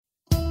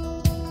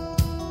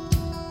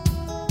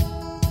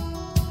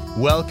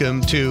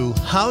Welcome to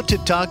How to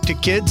Talk to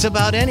Kids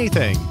About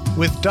Anything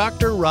with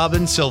Dr.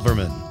 Robin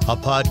Silverman, a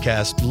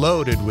podcast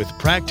loaded with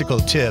practical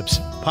tips,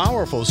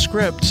 powerful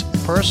scripts,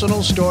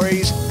 personal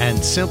stories, and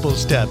simple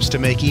steps to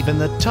make even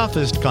the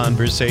toughest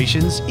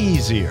conversations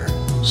easier.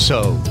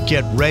 So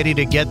get ready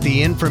to get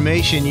the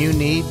information you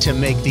need to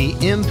make the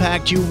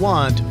impact you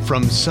want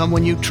from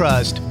someone you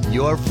trust,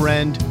 your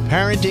friend,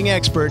 parenting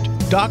expert,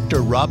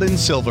 Dr. Robin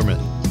Silverman.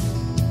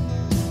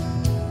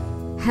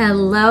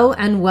 Hello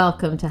and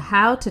welcome to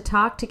How to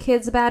Talk to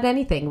Kids About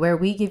Anything, where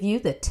we give you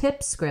the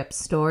tips, scripts,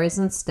 stories,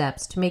 and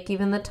steps to make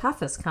even the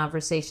toughest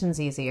conversations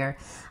easier.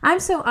 I'm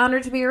so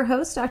honored to be your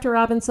host, Dr.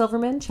 Robin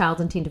Silverman, child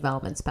and teen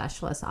development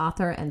specialist,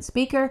 author, and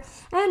speaker,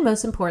 and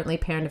most importantly,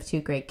 parent of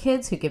two great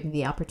kids who give me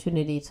the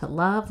opportunity to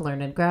love,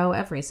 learn, and grow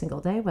every single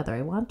day, whether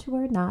I want to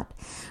or not.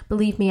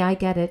 Believe me, I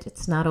get it.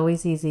 It's not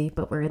always easy,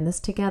 but we're in this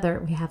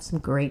together. We have some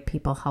great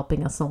people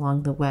helping us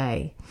along the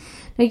way.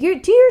 Now,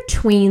 do your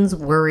tweens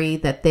worry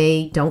that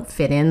they don't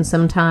fit in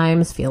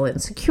sometimes, feel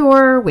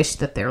insecure, wish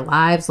that their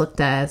lives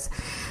looked as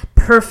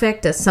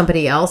perfect as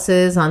somebody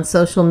else's on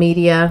social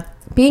media?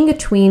 Being a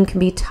tween can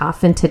be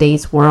tough in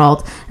today's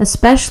world,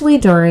 especially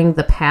during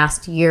the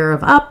past year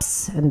of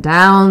ups and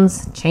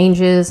downs,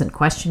 changes and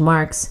question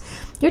marks.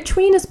 Your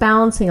tween is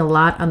balancing a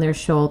lot on their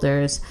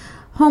shoulders.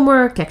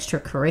 Homework,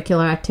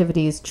 extracurricular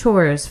activities,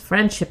 chores,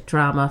 friendship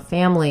drama,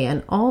 family,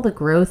 and all the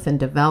growth and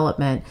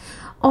development,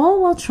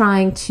 all while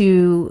trying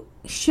to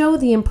show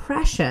the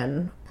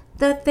impression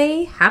that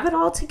they have it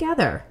all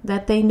together,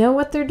 that they know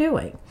what they're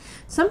doing.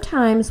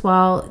 Sometimes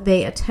while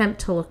they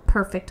attempt to look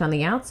perfect on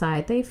the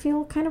outside, they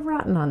feel kind of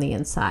rotten on the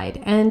inside.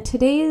 And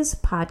today's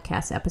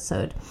podcast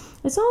episode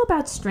is all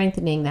about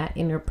strengthening that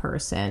inner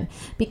person.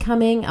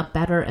 Becoming a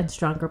better and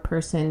stronger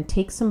person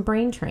takes some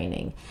brain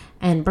training.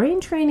 And brain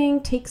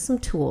training takes some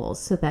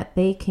tools so that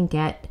they can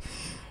get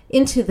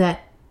into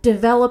that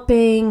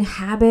developing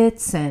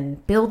habits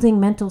and building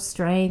mental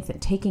strength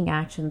and taking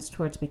actions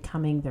towards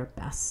becoming their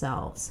best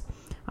selves.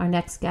 Our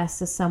next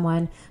guest is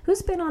someone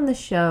who's been on the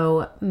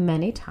show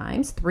many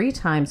times, 3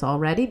 times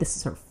already. This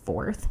is her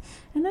 4th,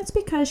 and that's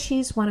because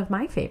she's one of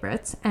my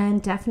favorites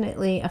and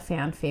definitely a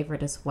fan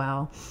favorite as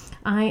well.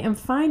 I am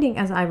finding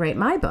as I write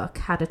my book,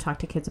 How to Talk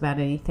to Kids About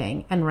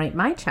Anything, and write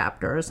my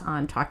chapters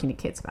on talking to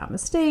kids about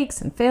mistakes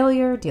and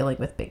failure, dealing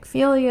with big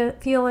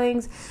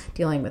feelings,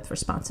 dealing with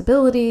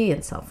responsibility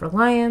and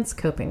self-reliance,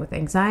 coping with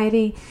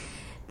anxiety,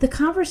 the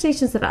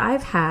conversations that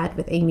I've had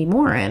with Amy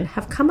Morin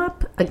have come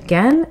up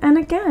again and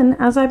again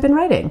as I've been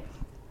writing.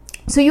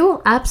 So you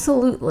will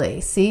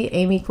absolutely see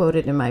Amy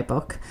quoted in my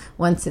book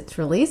once it's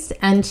released.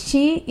 And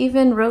she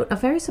even wrote a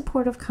very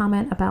supportive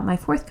comment about my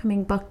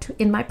forthcoming book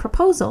in my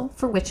proposal,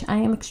 for which I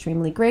am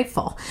extremely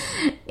grateful.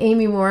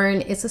 Amy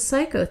Morin is a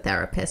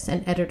psychotherapist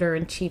and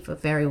editor-in-chief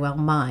of Verywell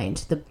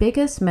Mind, the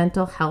biggest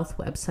mental health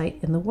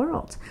website in the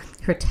world.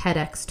 Her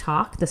TEDx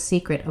talk, The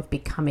Secret of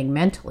Becoming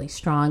Mentally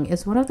Strong,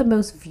 is one of the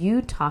most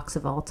viewed talks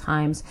of all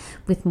times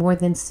with more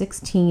than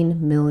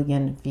 16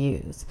 million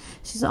views.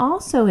 She's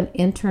also an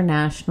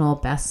international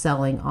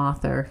best-selling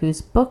author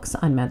whose books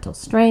on mental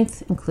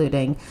strength,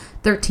 including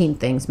 13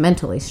 Things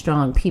Mentally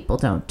Strong People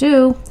Don't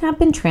Do, have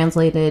been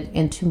translated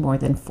into more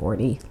than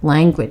 40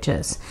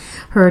 languages.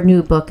 Her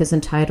new book is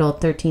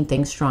entitled 13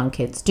 Things Strong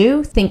Kids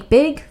Do, Think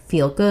Big,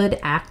 Feel Good,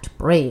 Act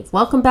Brave.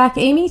 Welcome back,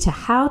 Amy, to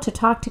How to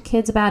Talk to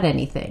Kids About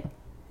Anything.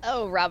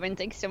 Oh, Robin,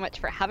 thanks so much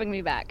for having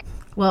me back.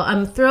 Well,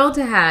 I'm thrilled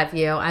to have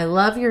you. I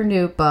love your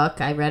new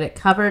book. I read it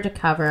cover to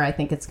cover. I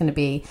think it's going to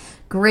be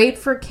great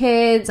for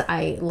kids.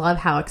 I love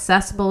how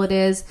accessible it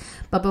is.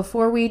 But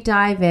before we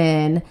dive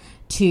in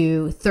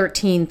to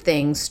 13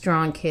 Things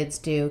Strong Kids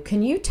Do,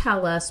 can you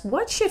tell us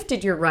what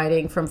shifted your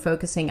writing from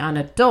focusing on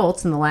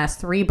adults in the last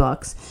 3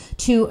 books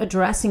to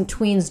addressing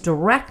tweens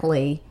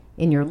directly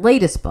in your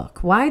latest book?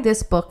 Why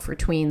this book for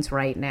tweens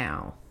right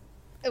now?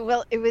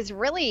 Well, it was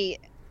really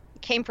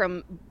came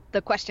from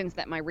the questions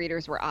that my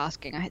readers were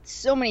asking. I had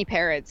so many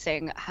parents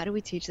saying, how do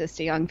we teach this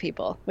to young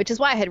people? Which is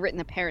why I had written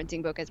the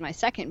parenting book as my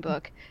second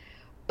book.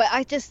 But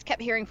I just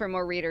kept hearing from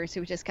more readers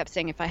who just kept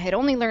saying, if I had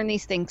only learned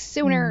these things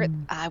sooner,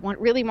 I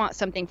really want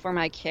something for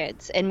my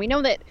kids. And we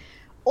know that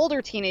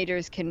older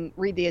teenagers can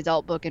read the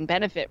adult book and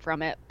benefit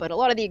from it. But a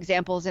lot of the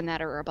examples in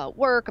that are about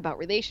work, about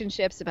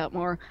relationships, about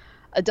more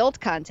adult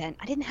content.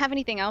 I didn't have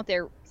anything out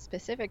there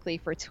specifically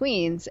for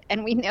tweens.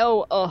 And we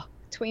know,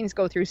 tweens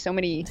go through so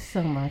many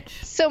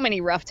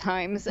rough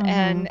times. Mm-hmm.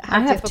 And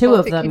I have 2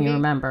 of them, you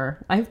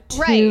remember. I have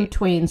 2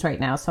 tweens right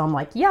now, so I'm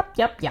like, yep,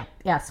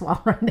 yes,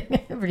 while reading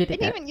it.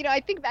 And even, I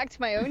think back to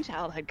my own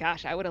childhood.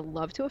 Gosh, I would have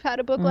loved to have had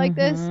a book like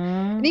this.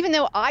 And even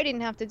though I didn't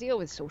have to deal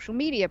with social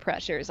media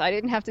pressures, I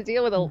didn't have to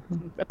deal with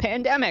a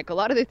pandemic, a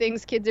lot of the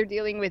things kids are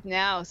dealing with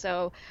now.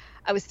 So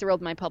I was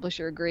thrilled my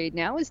publisher agreed.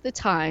 Now is the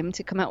time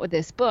to come out with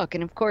this book.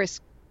 And of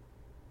course,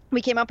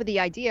 we came up with the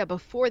idea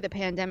before the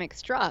pandemic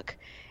struck.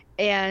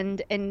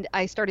 And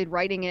I started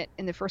writing it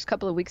in the first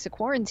couple of weeks of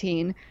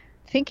quarantine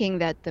thinking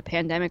that the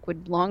pandemic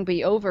would long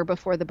be over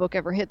before the book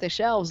ever hit the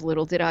shelves.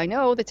 Little did I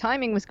know the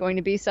timing was going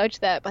to be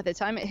such that by the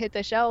time it hit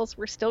the shelves,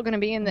 we're still going to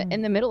be in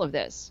the middle of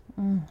this.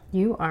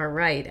 You are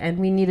right, and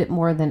we need it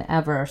more than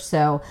ever.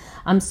 So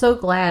I'm so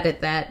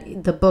glad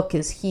that the book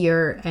is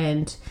here.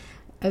 And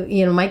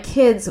my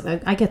kids,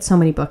 I get so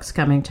many books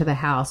coming to the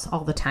house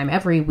all the time.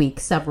 Every week,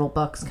 several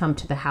books come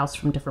to the house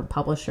from different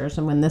publishers.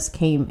 And when this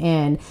came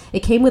in,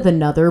 it came with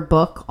another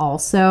book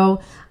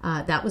also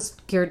that was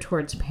geared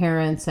towards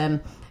parents.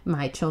 And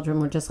my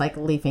children were just like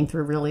leafing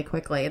through really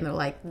quickly. And they're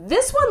like,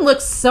 this one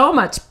looks so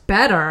much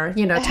better,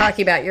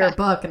 talking about your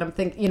book. And I'm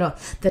thinking,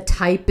 the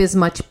type is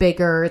much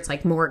bigger. It's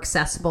like more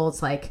accessible.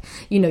 It's like,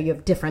 you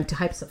have different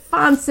types of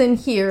fonts in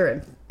here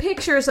and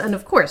pictures. And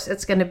of course,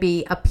 it's going to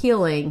be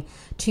appealing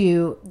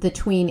to the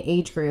tween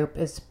age group.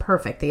 Is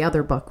perfect. The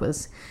other book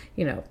was,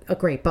 a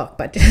great book,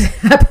 but just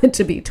happened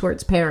to be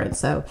towards parents.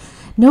 So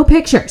no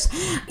pictures.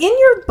 In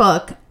your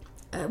book,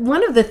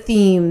 one of the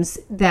themes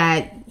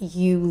that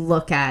you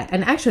look at,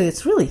 and actually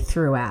it's really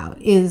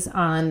throughout, is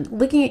on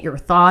looking at your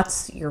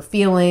thoughts, your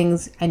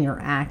feelings, and your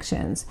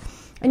actions.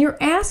 And you're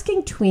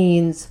asking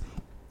tweens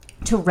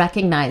to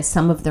recognize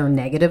some of their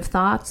negative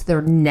thoughts,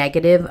 their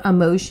negative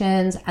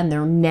emotions, and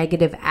their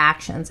negative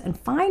actions, and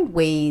find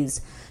ways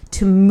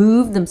to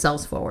move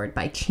themselves forward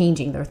by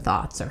changing their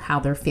thoughts or how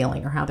they're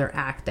feeling or how they're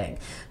acting.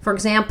 For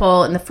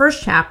example, in the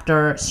first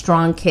chapter,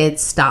 Strong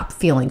Kids Stop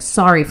Feeling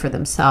Sorry for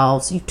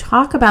Themselves, you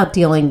talk about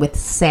dealing with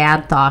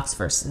sad thoughts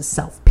versus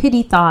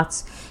self-pity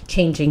thoughts,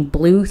 changing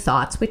blue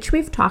thoughts, which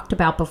we've talked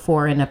about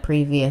before in a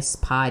previous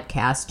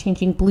podcast,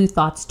 changing blue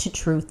thoughts to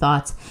true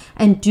thoughts,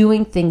 and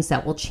doing things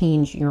that will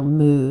change your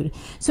mood.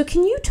 So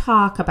can you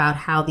talk about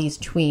how these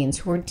tweens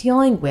who are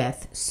dealing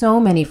with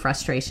so many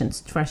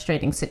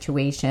frustrating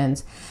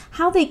situations,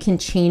 how they can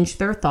change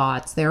their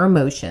thoughts, their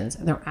emotions,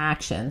 and their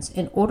actions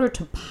in order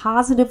to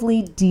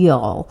positively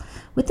deal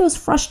with those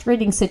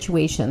frustrating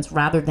situations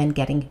rather than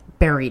getting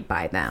buried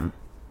by them?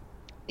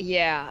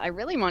 Yeah, I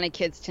really wanted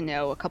kids to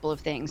know a couple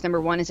of things.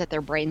 Number one is that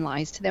their brain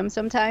lies to them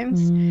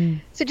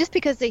sometimes. So just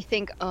because they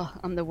think, oh,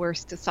 I'm the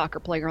worst soccer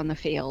player on the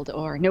field,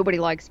 or nobody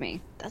likes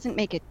me, doesn't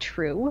make it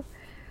true.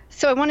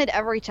 So I wanted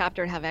every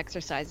chapter to have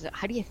exercises.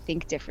 How do you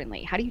think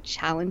differently? How do you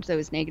challenge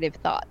those negative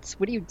thoughts?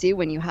 What do you do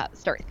when you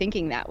start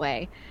thinking that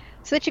way?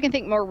 So that you can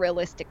think more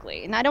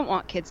realistically. And I don't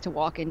want kids to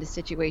walk into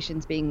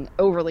situations being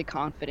overly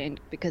confident,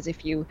 because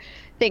if you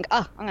think,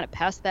 oh, I'm going to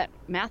pass that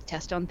math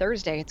test on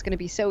Thursday, it's going to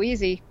be so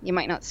easy, you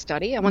might not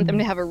study. I want them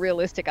to have a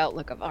realistic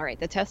outlook of, all right,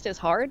 the test is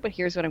hard, but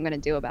here's what I'm going to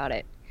do about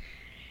it.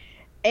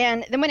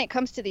 And then when it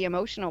comes to the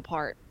emotional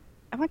part,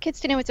 I want kids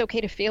to know it's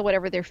okay to feel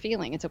whatever they're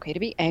feeling. It's okay to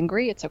be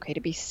angry. It's okay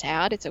to be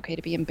sad. It's okay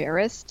to be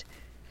embarrassed.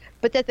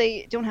 But that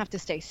they don't have to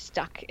stay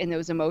stuck in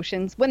those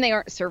emotions when they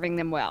aren't serving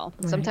them well.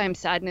 Right. Sometimes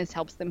sadness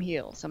helps them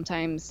heal.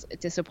 Sometimes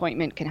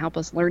disappointment can help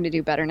us learn to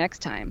do better next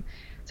time.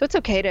 So it's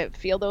okay to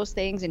feel those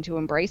things and to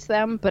embrace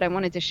them, but I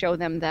wanted to show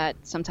them that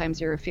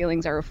sometimes your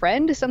feelings are a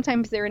friend,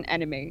 sometimes they're an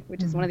enemy,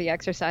 which is one of the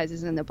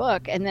exercises in the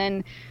book. And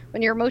then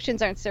when your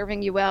emotions aren't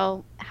serving you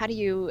well, how do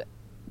you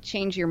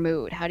change your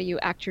mood? How do you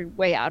act your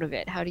way out of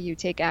it? How do you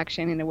take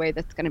action in a way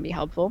that's going to be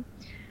helpful?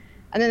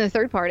 And then the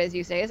third part, as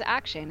you say, is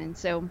action. And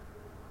so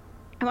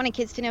I wanted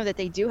kids to know that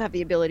they do have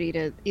the ability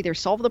to either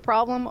solve the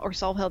problem or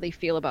solve how they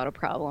feel about a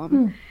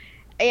problem.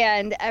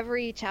 And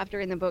every chapter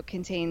in the book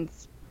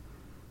contains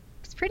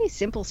pretty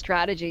simple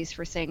strategies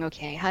for saying,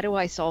 okay, how do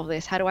I solve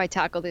this? How do I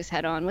tackle this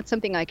head on? What's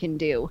something I can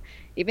do?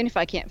 Even if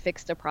I can't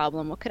fix the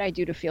problem, what could I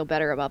do to feel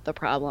better about the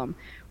problem?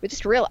 With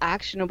just real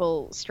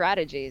actionable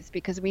strategies,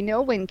 because we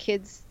know when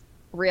kids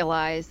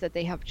realize that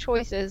they have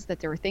choices, that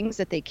there are things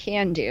that they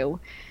can do,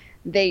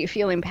 they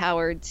feel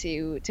empowered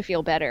to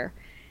feel better.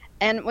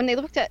 And when they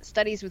looked at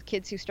studies with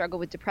kids who struggle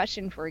with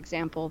depression, for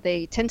example,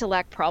 they tend to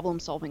lack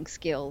problem-solving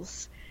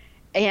skills.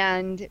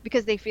 And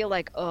because they feel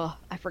like, oh,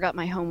 I forgot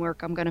my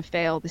homework, I'm going to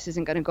fail, this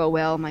isn't going to go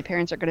well, my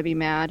parents are going to be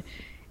mad,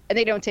 and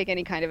they don't take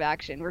any kind of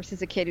action.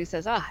 Versus a kid who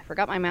says, I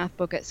forgot my math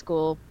book at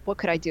school, what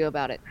could I do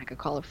about it? I could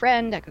call a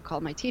friend, I could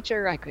call my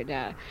teacher, I could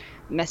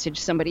message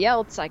somebody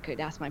else, I could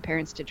ask my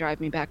parents to drive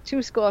me back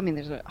to school. I mean,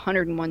 there's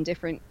 101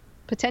 different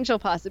potential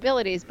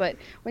possibilities, but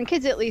when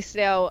kids at least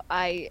know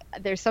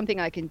there's something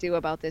I can do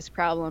about this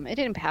problem, it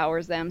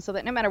empowers them so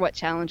that no matter what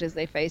challenges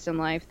they face in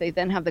life, they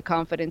then have the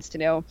confidence to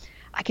know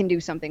I can do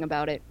something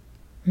about it.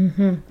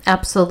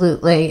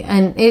 Absolutely.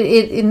 And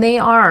and they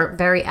are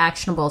very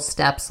actionable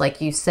steps,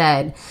 like you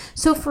said.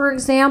 So for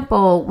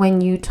example, when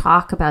you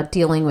talk about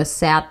dealing with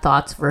sad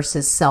thoughts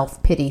versus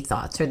self-pity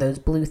thoughts, or those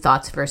blue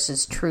thoughts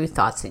versus true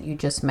thoughts that you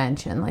just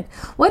mentioned, like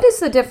what is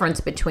the difference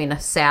between a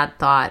sad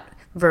thought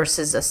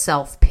versus a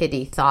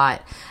self-pity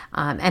thought,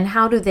 and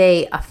how do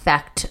they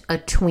affect a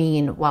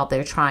tween while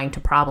they're trying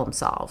to problem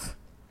solve?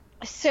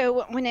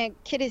 So when a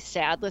kid is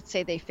sad, let's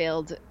say they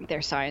failed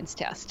their science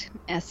test.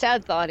 A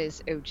sad thought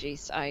is, oh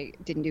geez, I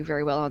didn't do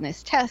very well on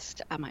this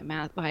test.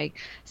 My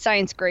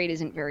science grade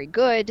isn't very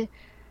good.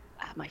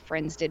 My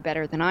friends did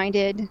better than I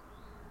did.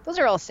 Those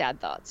are all sad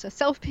thoughts. A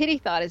self-pity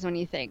thought is when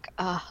you think,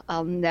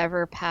 I'll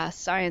never pass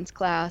science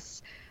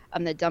class.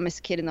 I'm the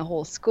dumbest kid in the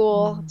whole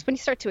school. It's when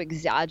you start to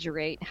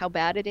exaggerate how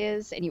bad it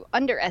is and you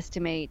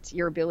underestimate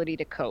your ability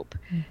to cope.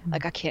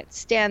 Like, I can't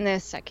stand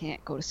this. I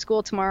can't go to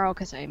school tomorrow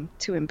because I'm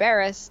too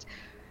embarrassed.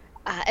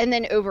 And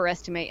then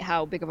overestimate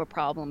how big of a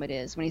problem it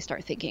is when you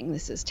start thinking,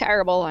 this is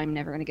terrible. I'm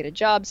never going to get a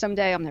job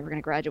someday. I'm never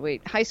going to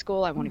graduate high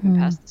school. I won't even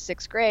pass the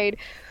 6th grade.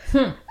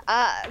 So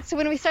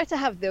when we start to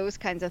have those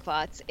kinds of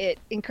thoughts, it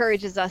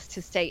encourages us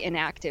to stay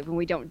inactive when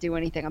we don't do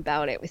anything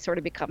about it. We sort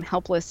of become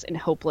helpless and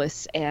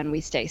hopeless, and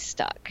we stay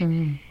stuck.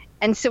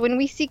 And so when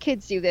we see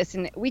kids do this,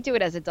 and we do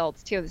it as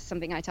adults too, this is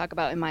something I talk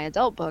about in my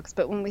adult books,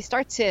 but when we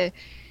start to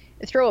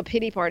throw a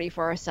pity party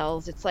for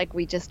ourselves, it's like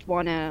we just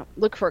want to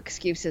look for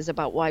excuses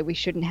about why we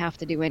shouldn't have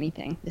to do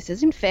anything. This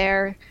isn't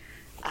fair.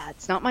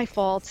 It's not my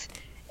fault.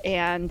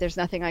 And there's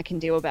nothing I can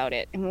do about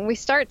it. And when we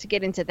start to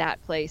get into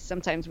that place,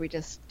 sometimes we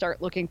just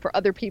start looking for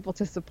other people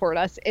to support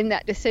us in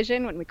that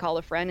decision. When we call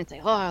a friend and say,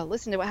 oh,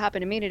 listen to what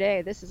happened to me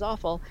today. This is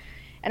awful.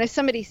 And if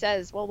somebody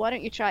says, well, why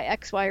don't you try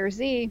X, Y, or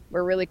Z?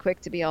 We're really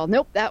quick to be all,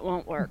 nope, that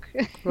won't work.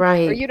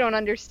 Right. Or you don't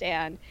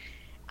understand.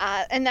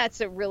 And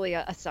that's really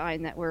a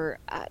sign that we're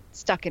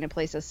stuck in a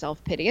place of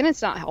self-pity. And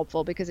it's not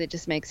helpful because it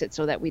just makes it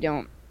so that we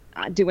don't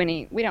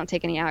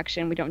take any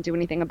action, we don't do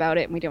anything about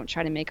it, and we don't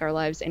try to make our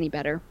lives any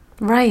better.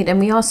 Right. And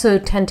we also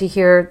tend to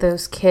hear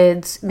those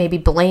kids maybe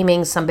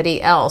blaming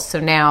somebody else. So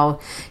now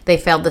they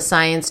failed the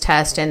science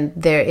test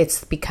and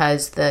it's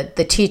because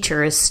the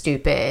teacher is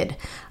stupid.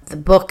 The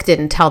book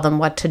didn't tell them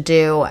what to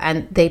do,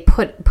 and they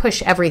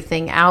push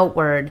everything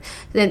outward.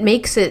 That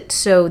makes it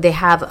so they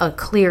have a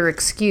clear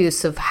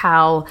excuse of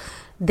how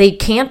they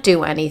can't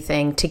do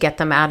anything to get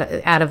them out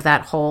of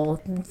that hole.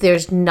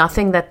 There's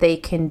nothing that they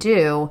can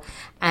do,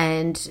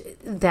 and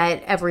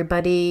that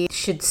everybody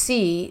should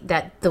see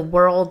that the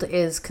world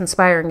is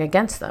conspiring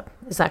against them.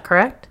 Is that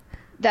correct?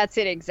 That's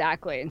it,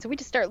 exactly. And so we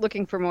just start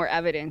looking for more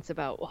evidence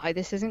about why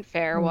this isn't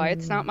fair, why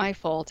it's not my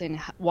fault, and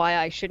why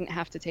I shouldn't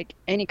have to take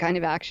any kind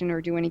of action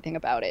or do anything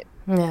about it.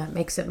 Yeah, it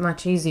makes it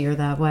much easier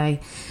that way.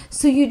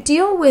 So you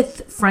deal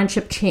with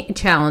friendship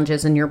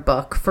challenges in your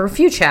book for a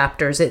few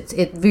chapters.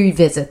 It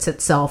revisits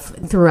itself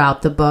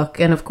throughout the book,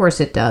 and of course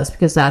it does,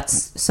 because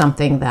that's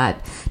something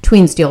that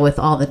tweens deal with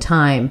all the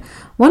time.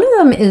 One of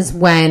them is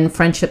when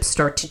friendships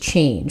start to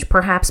change,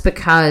 perhaps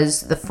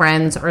because the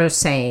friends are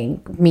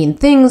saying mean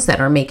things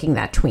that are making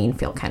that tween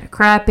feel kind of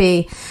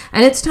crappy,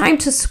 and it's time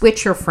to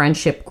switch your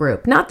friendship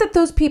group. Not that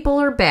those people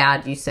are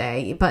bad, you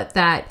say, but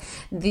that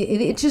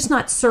it's just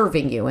not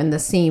serving you in the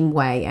same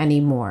way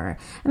anymore.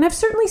 And I've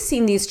certainly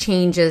seen these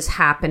changes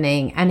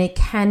happening, and it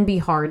can be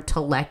hard to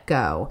let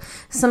go.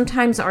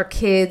 Sometimes our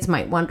kids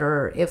might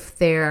wonder if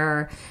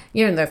they're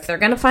going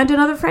to find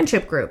another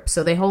friendship group,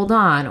 so they hold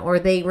on, or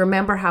they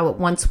remember how it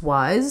once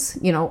was,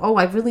 oh,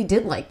 I really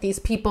did like these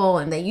people,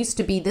 and they used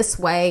to be this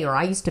way, or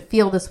I used to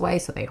feel this way,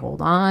 so they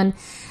hold on.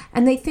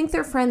 And they think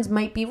their friends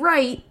might be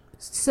right,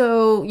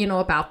 so,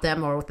 about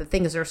them or the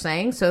things they're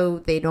saying, so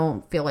they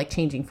don't feel like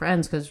changing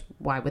friends, because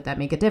why would that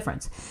make a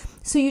difference?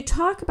 So you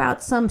talk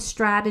about some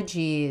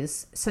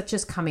strategies, such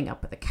as coming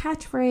up with a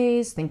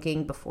catchphrase,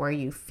 thinking before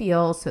you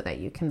feel so that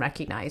you can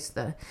recognize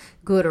the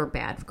good or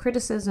bad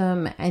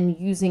criticism, and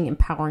using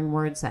empowering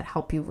words that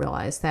help you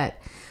realize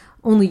that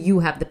only you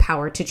have the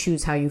power to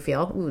choose how you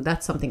feel. Ooh,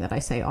 that's something that I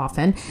say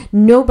often.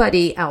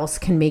 Nobody else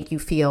can make you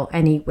feel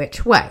any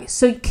which way.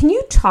 So can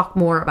you talk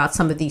more about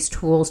some of these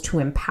tools to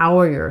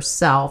empower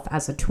yourself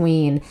as a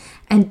tween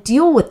and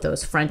deal with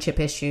those friendship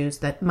issues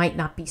that might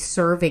not be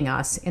serving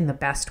us in the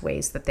best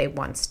ways that they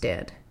once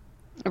did?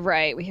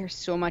 Right. We hear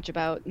so much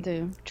about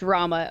the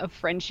drama of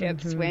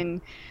friendships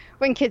when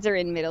kids are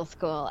in middle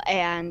school,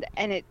 and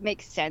it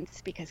makes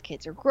sense because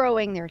kids are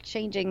growing, they're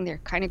changing, they're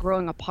kind of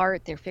growing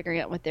apart, they're figuring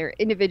out what their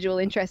individual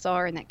interests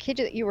are, and that kid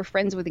that you were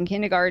friends with in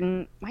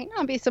kindergarten might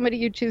not be somebody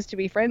you choose to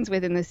be friends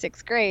with in the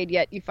 6th grade,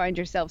 yet you find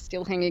yourself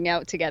still hanging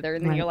out together,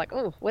 and then you're like,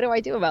 oh, what do I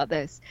do about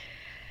this?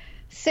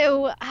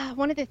 So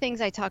one of the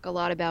things I talk a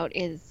lot about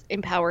is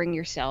empowering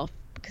yourself,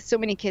 because so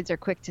many kids are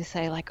quick to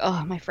say, like,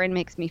 oh, my friend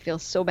makes me feel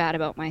so bad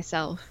about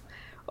myself,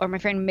 or my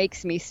friend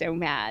makes me so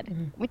mad.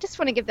 We just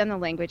want to give them the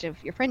language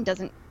of, your friend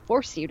doesn't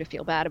force you to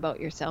feel bad about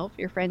yourself.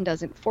 Your friend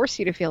doesn't force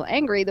you to feel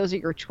angry. Those are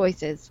your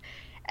choices.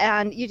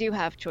 And you do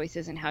have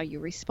choices in how you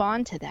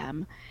respond to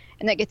them.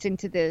 And that gets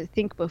into the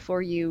think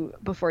before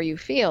you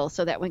feel,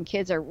 so that when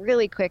kids are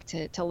really quick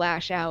to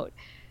lash out,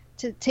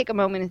 to take a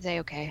moment and say,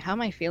 okay, how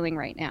am I feeling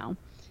right now?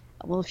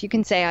 Well, if you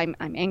can say, I'm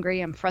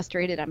angry, I'm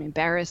frustrated, I'm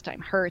embarrassed,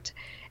 I'm hurt,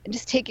 and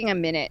just taking a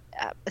minute,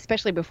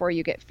 especially before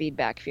you get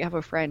feedback. If you have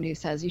a friend who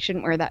says you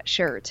shouldn't wear that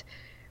shirt,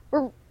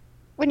 or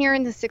when you're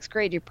in the 6th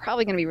grade, you're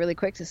probably going to be really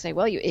quick to say,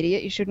 well, you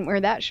idiot, you shouldn't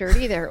wear that shirt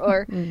either,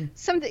 or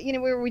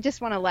something, where we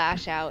just want to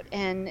lash out.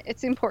 And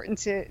it's important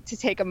to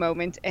take a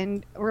moment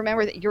and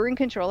remember that you're in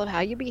control of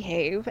how you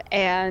behave,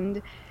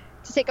 and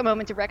to take a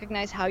moment to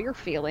recognize how you're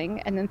feeling,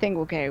 and then think,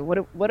 okay,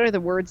 what are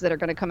the words that are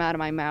going to come out of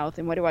my mouth,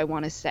 and what do I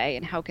want to say,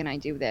 and how can I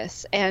do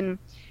this? And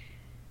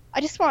I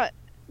just want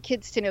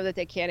kids to know that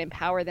they can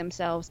empower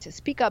themselves to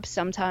speak up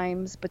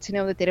sometimes, but to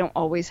know that they don't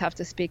always have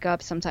to speak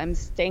up. Sometimes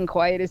staying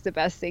quiet is the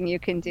best thing you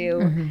can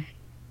do.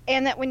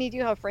 And that when you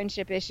do have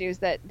friendship issues,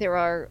 that there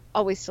are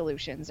always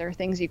solutions or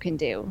things you can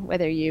do,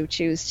 whether you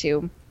choose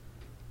to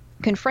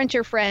confront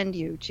your friend,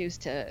 you choose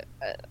to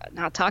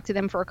not talk to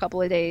them for a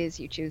couple of days,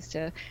 you choose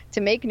to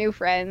make new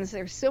friends.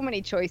 There's so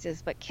many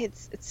choices, but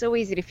kids, it's so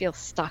easy to feel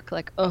stuck,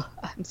 like, oh,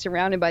 I'm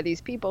surrounded by these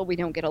people, we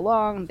don't get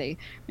along, they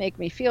make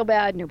me feel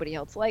bad, nobody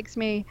else likes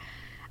me.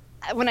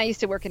 When I used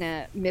to work in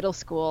a middle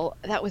school,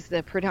 that was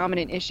the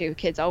predominant issue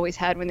kids always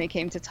had when they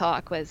came to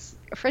talk, was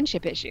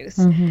friendship issues.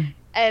 Mm-hmm.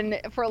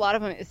 And for a lot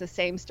of them, it's the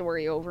same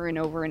story over and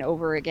over and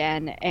over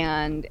again.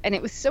 And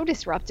it was so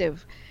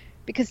disruptive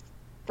because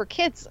for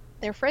kids,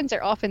 their friends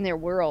are often their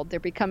world. They're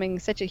becoming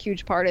such a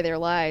huge part of their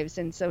lives.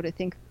 And so to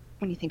think,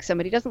 when you think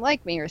somebody doesn't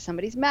like me or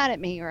somebody's mad at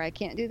me or I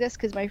can't do this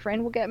because my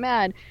friend will get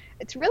mad,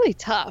 it's really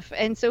tough.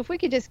 And so if we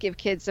could just give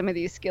kids some of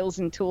these skills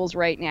and tools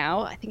right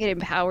now, I think it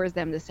empowers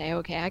them to say,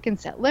 okay, I can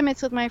set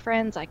limits with my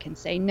friends. I can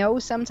say no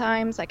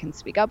sometimes. I can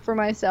speak up for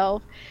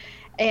myself.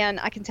 And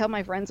I can tell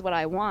my friends what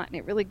I want. And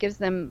it really gives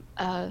them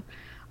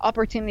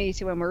opportunity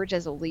to emerge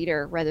as a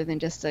leader rather than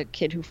just a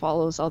kid who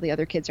follows all the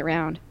other kids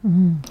around.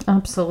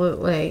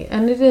 Absolutely.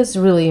 And it is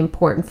really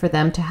important for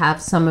them to have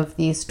some of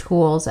these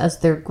tools as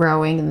they're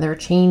growing and they're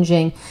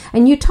changing.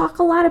 And you talk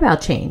a lot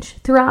about change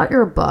throughout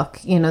your book.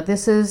 You know,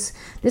 this is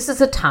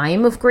a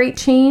time of great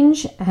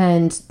change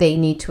and they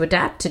need to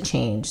adapt to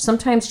change.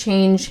 Sometimes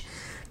change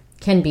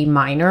can be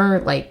minor,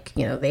 like,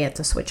 you know, they had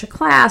to switch a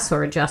class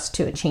or adjust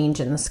to a change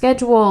in the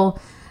schedule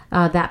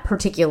that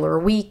particular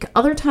week.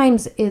 Other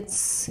times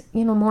it's,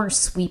 you know, more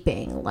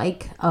sweeping,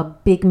 like a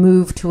big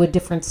move to a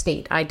different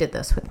state. I did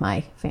this with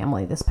my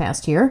family this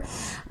past year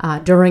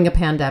during a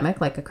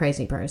pandemic, like a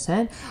crazy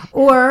person.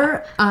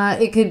 Or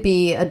it could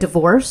be a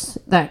divorce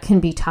that can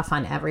be tough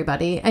on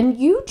everybody. And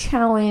you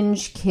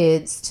challenge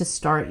kids to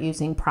start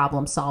using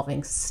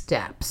problem-solving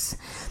steps.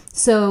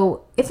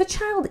 So if a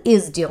child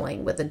is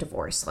dealing with a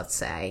divorce, let's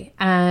say,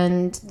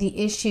 and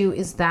the issue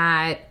is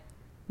that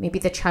maybe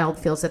the child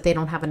feels that they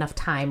don't have enough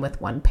time with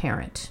one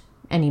parent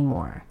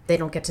anymore, they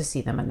don't get to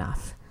see them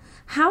enough,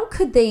 how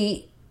could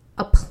they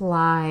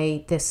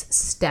apply this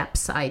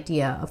steps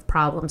idea of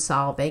problem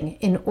solving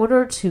in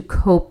order to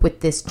cope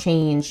with this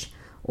change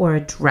or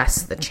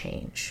address the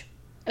change?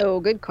 Oh,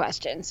 good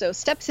question. So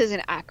STEPS is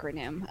an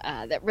acronym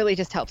that really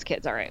just helps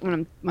kids. All right,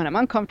 when I'm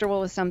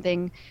uncomfortable with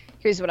something,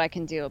 here's what I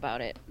can do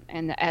about it.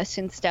 And the S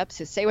in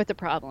STEPS is say what the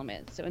problem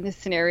is. So in this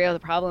scenario, the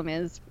problem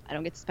is I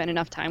don't get to spend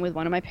enough time with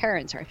one of my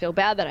parents, or I feel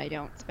bad that I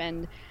don't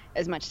spend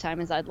as much time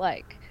as I'd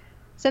like.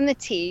 So then the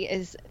T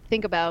is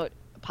think about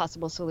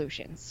possible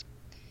solutions.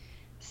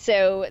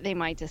 So they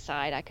might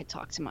decide I could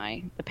talk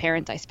to the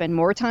parent I spend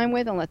more time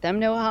with and let them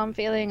know how I'm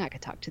feeling. I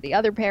could talk to the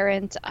other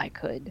parent. I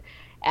could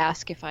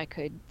ask if I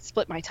could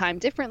split my time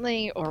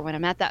differently, or when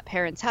I'm at that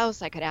parent's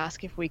house, I could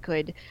ask if we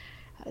could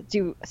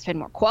spend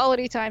more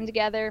quality time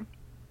together.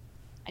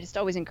 I just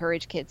always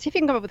encourage kids, see if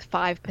you can come up with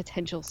 5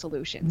 potential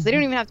solutions. Mm-hmm. They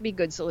don't even have to be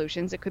good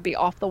solutions. It could be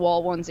off the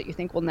wall ones that you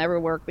think will never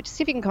work, but just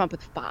see if you can come up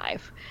with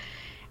 5.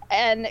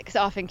 And because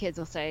often kids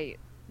will say,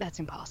 that's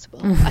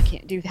impossible. I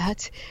can't do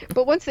that.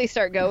 But once they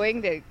start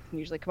going, they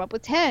usually come up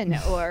with 10,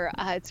 or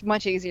it's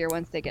much easier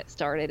once they get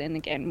started. And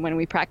again, when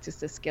we practice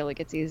this skill, it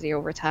gets easier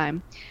over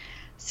time.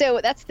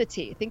 So that's the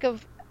T. Think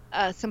of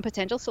some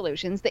potential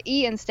solutions. The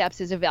E in STEPS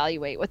is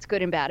evaluate what's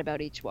good and bad about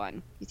each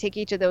one. You take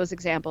each of those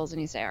examples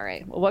and you say, all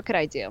right, well, what could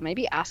I do?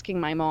 Maybe asking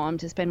my mom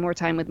to spend more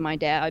time with my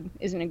dad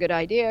isn't a good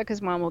idea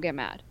because mom will get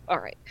mad. All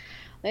right.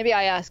 Maybe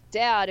I ask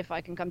dad if I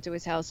can come to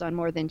his house on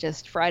more than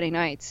just Friday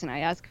nights, and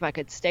I ask if I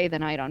could stay the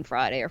night on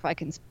Friday, or if I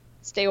can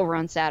stay over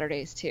on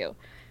Saturdays too.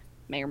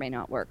 May or may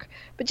not work.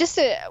 But just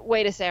a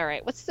way to say, all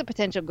right, what's the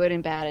potential good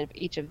and bad of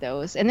each of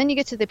those? And then you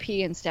get to the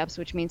P in STEPS,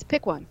 which means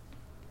pick one.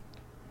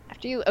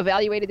 After you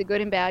evaluated the good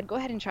and bad, go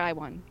ahead and try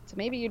one. So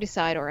maybe you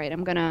decide, all right,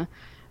 I'm going to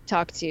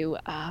talk to,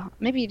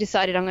 maybe you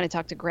decided I'm going to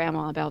talk to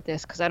grandma about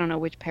this because I don't know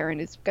which parent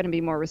is going to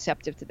be more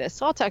receptive to this.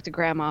 So I'll talk to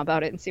grandma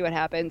about it and see what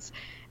happens.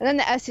 And then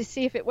the S is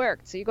see if it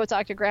worked. So you go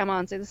talk to grandma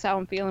and say, this is how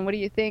I'm feeling. What do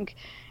you think?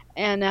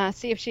 And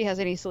see if she has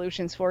any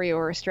solutions for you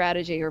or a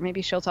strategy, or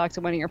maybe she'll talk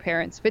to one of your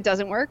parents. If it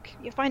doesn't work,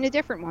 you find a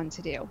different one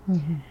to do.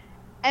 Mm-hmm.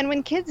 And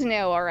when kids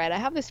know, all right, I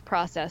have this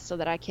process so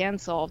that I can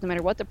solve, no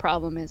matter what the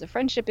problem is, a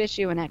friendship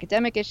issue, an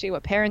academic issue,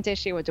 a parent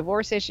issue, a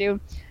divorce issue,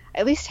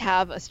 I at least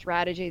have a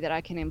strategy that I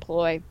can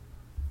employ.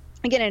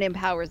 Again, it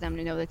empowers them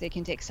to know that they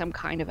can take some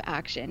kind of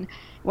action.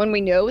 When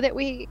we know that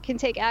we can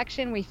take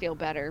action, we feel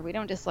better. We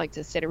don't just like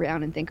to sit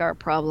around and think our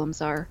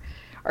problems are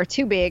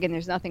too big and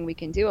there's nothing we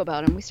can do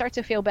about them. We start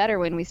to feel better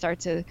when we start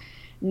to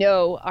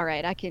know, all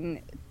right, I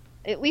can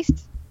at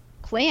least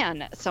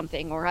plan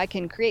something, or I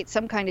can create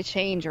some kind of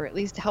change, or at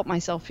least help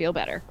myself feel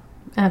better.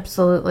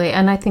 Absolutely.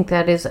 And I think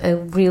that is a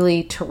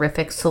really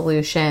terrific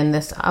solution,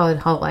 this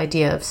whole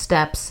idea of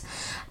steps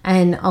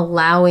and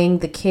allowing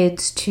the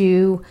kids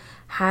to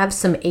have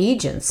some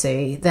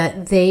agency,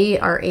 that they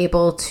are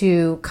able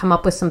to come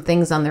up with some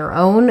things on their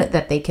own,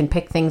 that they can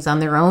pick things on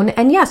their own.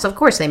 And yes, of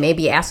course, they may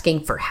be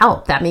asking for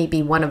help. That may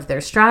be one of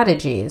their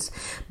strategies,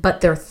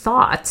 but their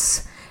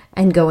thoughts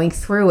and going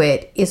through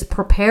it is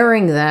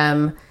preparing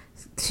them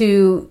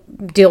to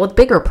deal with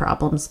bigger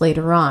problems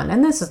later on.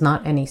 And this is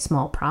not any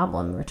small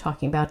problem. We're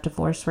talking about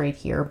divorce rate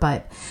here,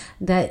 but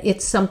that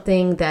it's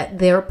something that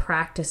they're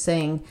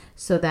practicing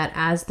so that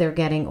as they're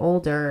getting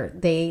older,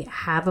 they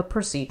have a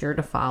procedure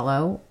to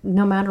follow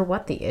no matter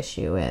what the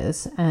issue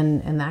is.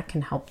 And that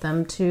can help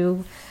them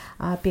to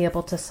be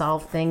able to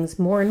solve things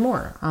more and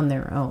more on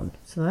their own.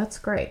 So that's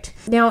great.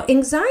 Now,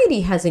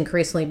 anxiety has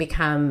increasingly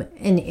become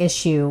an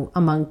issue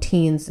among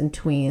teens and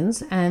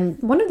tweens. And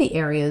one of the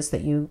areas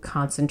that you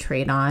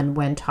concentrate on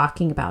when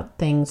talking about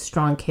things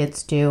strong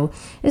kids do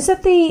is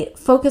that they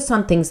focus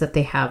on things that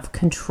they have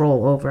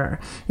control over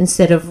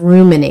instead of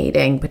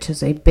ruminating, which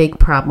is a big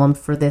problem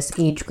for this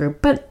age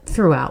group, but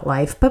throughout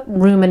life, but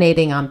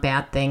ruminating on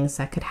bad things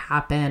that could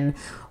happen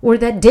or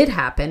that did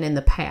happen in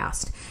the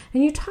past.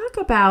 And you talk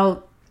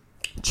about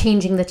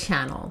changing the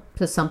channel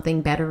to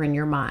something better in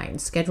your mind,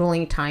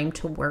 scheduling time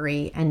to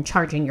worry, and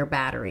charging your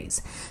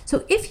batteries.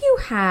 So if you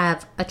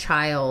have a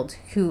child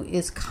who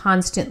is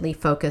constantly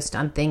focused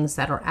on things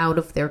that are out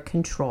of their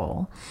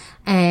control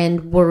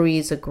and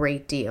worries a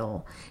great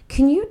deal,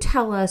 can you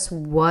tell us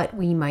what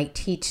we might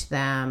teach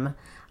them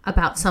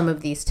about some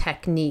of these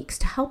techniques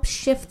to help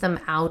shift them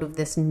out of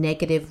this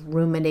negative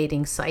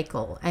ruminating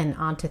cycle and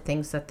onto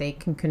things that they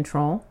can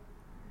control?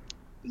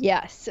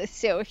 Yes.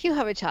 So if you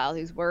have a child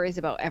who's worries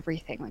about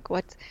everything, like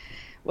what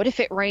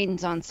if it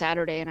rains on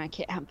Saturday and I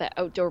can't have that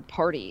outdoor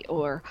party?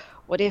 Or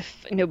what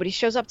if nobody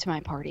shows up to my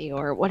party?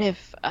 Or what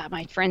if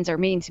my friends are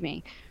mean to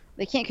me?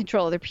 They can't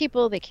control other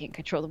people. They can't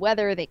control the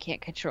weather. They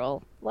can't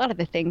control a lot of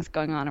the things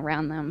going on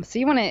around them. So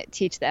you want to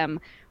teach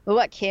them, well,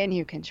 what can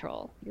you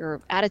control?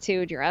 Your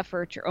attitude, your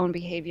effort, your own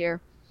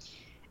behavior.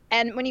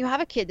 And when you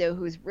have a kid, though,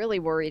 who's really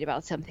worried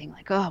about something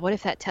like, oh, what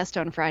if that test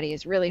on Friday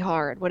is really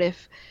hard? What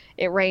if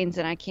it rains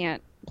and I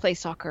can't play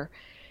soccer?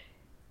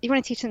 You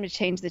want to teach them to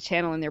change the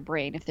channel in their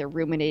brain if they're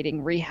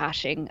ruminating,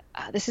 rehashing.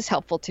 This is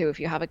helpful, too,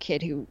 if you have a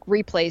kid who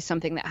replays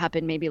something that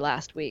happened maybe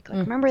last week. Like,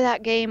 remember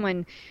that game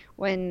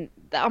when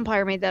the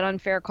umpire made that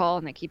unfair call,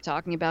 and they keep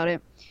talking about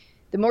it?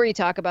 The more you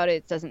talk about it,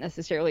 it doesn't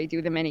necessarily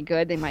do them any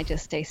good. They might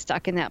just stay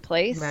stuck in that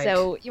place. Right.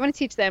 So you want to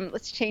teach them,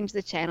 let's change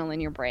the channel in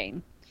your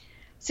brain.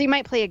 So you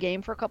might play a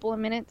game for a couple of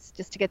minutes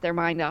just to get their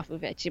mind off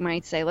of it. You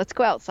might say, let's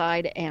go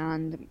outside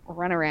and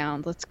run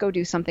around. Let's go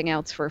do something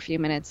else for a few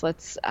minutes.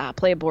 Let's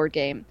play a board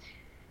game.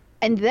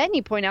 And then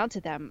you point out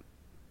to them,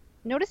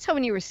 notice how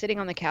when you were sitting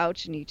on the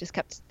couch and you just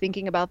kept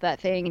thinking about that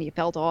thing and you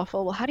felt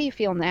awful? Well, how do you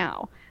feel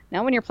now?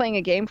 Now when you're playing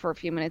a game for a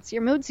few minutes,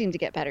 your mood seemed to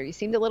get better. You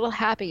seemed a little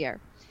happier.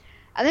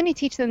 And then you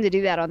teach them to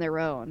do that on their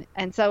own.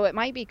 And so it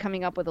might be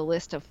coming up with a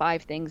list of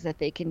 5 things that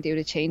they can do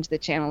to change the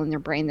channel in their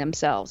brain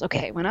themselves.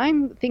 Okay, when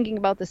I'm thinking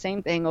about the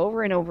same thing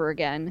over and over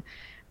again,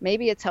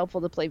 maybe it's helpful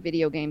to play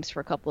video games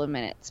for a couple of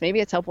minutes. Maybe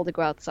it's helpful to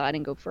go outside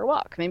and go for a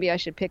walk. Maybe I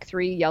should pick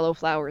 3 yellow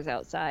flowers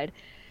outside.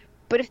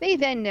 But if they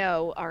then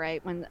know, all right,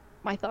 when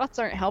my thoughts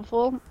aren't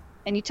helpful,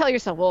 and you tell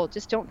yourself, well,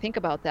 just don't think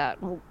about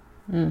that. Well,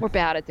 we're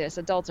bad at this.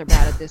 Adults are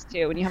bad at this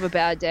too. When you have a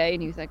bad day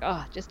and you think,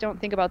 oh, just don't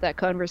think about that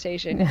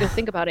conversation, you'll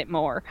think about it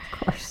more. Of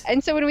course.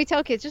 And so when we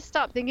tell kids, just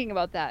stop thinking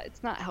about that,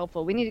 it's not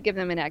helpful. We need to give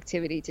them an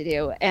activity to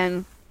do.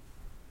 And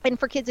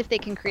for kids, if they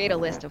can create a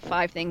list of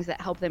 5 things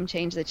that help them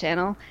change the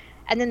channel,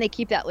 and then they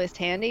keep that list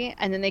handy,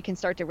 and then they can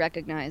start to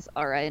recognize,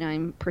 all right,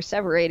 I'm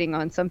perseverating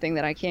on something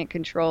that I can't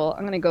control.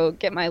 I'm going to go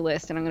get my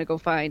list and I'm going to go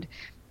find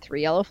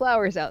 3 yellow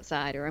flowers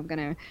outside, or I'm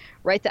going to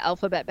write the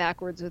alphabet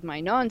backwards with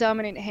my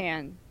non-dominant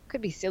hand. Could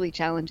be silly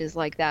challenges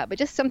like that, but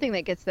just something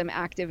that gets them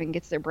active and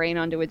gets their brain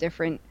onto a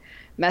different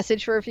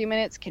message for a few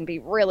minutes can be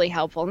really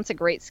helpful. And it's a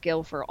great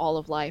skill for all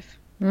of life.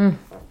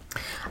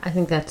 I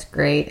think that's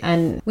great.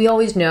 And we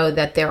always know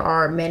that there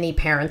are many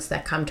parents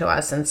that come to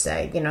us and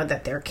say,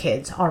 that their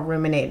kids are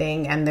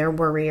ruminating and they're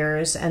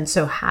worriers. And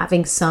so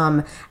having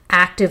some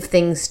active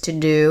things to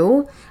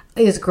do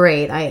is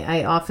great.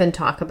 I often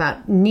talk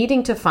about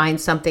needing to find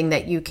something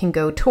that you can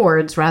go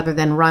towards rather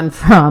than run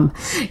from.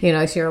 So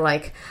you're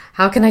like,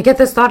 how can I get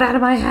this thought out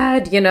of my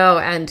head?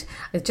 And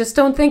just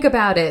don't think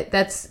about it.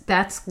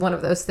 That's one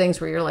of those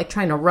things where you're like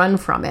trying to run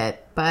from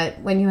it. But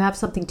when you have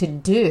something to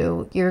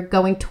do, you're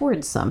going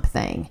towards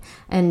something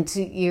and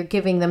you're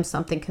giving them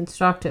something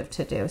constructive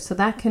to do. So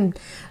that can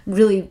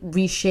really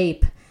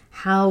reshape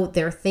how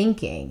they're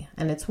thinking.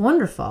 And it's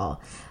wonderful.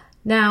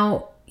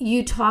 Now,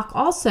 you talk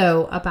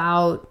also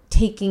about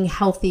taking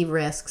healthy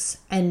risks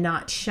and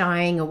not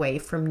shying away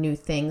from new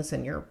things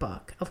in your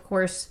book. Of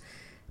course,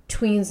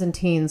 tweens and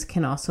teens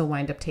can also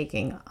wind up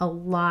taking a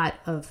lot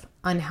of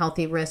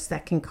unhealthy risks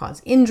that can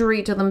cause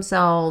injury to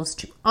themselves,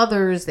 to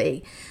others.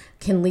 They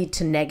can lead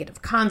to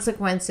negative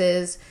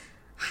consequences.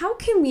 How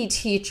can we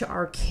teach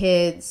our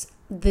kids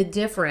the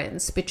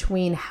difference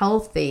between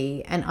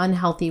healthy and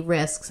unhealthy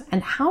risks?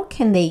 And how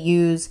can they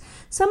use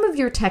some of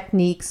your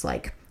techniques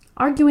like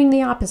arguing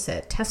the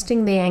opposite,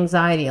 testing the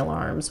anxiety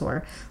alarms,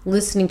 or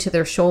listening to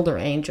their shoulder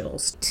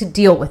angels to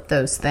deal with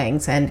those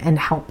things and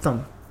help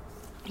them?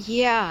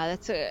 Yeah,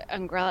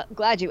 I'm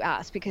glad you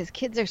asked, because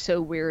kids are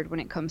so weird when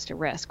it comes to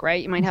risk,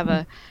 right? You might have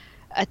a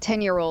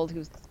 10-year-old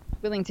who's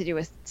willing to do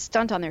a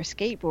stunt on their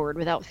skateboard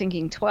without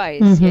thinking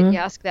twice. Yet you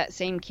ask that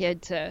same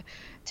kid to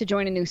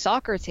join a new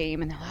soccer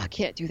team, and they're like, I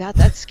can't do that.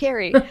 That's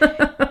scary.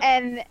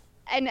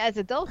 And as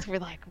adults, we're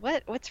like,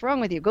 what's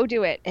wrong with you? Go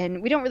do it.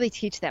 And we don't really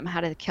teach them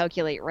how to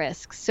calculate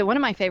risks. So one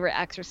of my favorite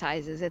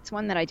exercises, it's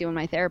one that I do in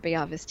my therapy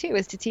office too,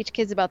 is to teach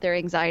kids about their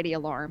anxiety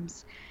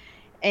alarms.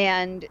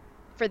 And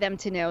for them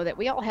to know that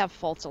we all have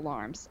false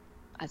alarms.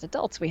 As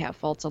adults, we have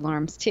false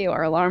alarms too.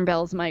 Our alarm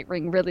bells might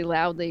ring really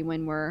loudly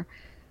when we're,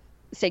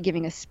 say,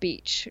 giving a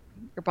speech.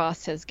 Your boss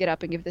says, get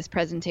up and give this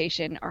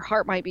presentation. Our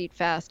heart might beat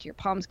fast. Your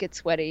palms get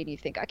sweaty and you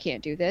think, I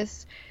can't do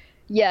this.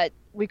 Yet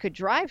we could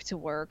drive to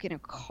work in a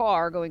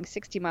car going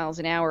 60 miles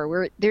an hour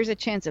where there's a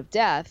chance of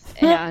death,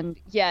 and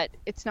yet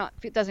it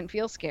doesn't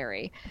feel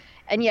scary.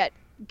 And yet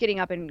getting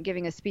up and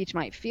giving a speech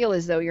might feel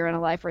as though you're in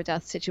a life or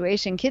death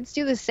situation. Kids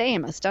do the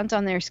same. A stunt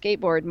on their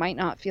skateboard might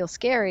not feel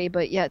scary,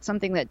 but yet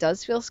something that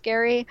does feel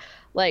scary,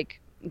 like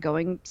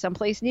going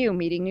someplace new,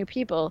 meeting new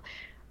people,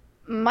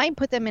 might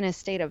put them in a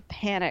state of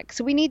panic.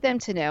 So we need them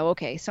to know,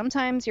 okay,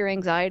 sometimes your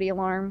anxiety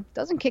alarm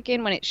doesn't kick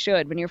in when it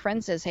should. When your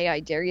friend says, hey, I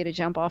dare you to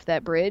jump off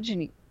that bridge,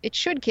 and it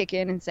should kick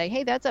in and say,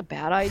 hey, that's a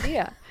bad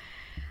idea.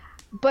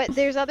 But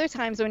there's other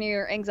times when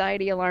your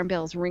anxiety alarm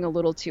bells ring a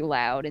little too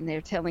loud and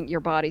they're telling your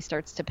body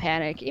starts to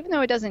panic, even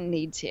though it doesn't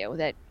need to.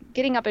 That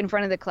getting up in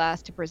front of the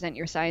class to present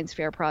your science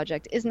fair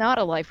project is not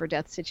a life or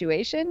death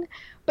situation,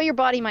 but your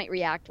body might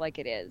react like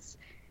it is.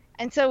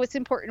 And so it's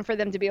important for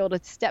them to be able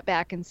to step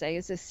back and say,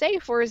 is this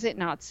safe or is it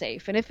not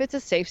safe? And if it's a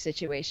safe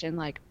situation,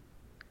 like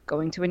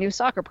going to a new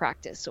soccer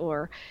practice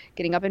or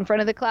getting up in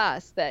front of the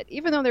class, that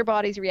even though their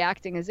body's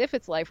reacting as if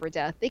it's life or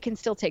death, they can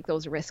still take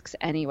those risks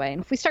anyway.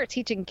 And if we start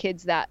teaching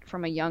kids that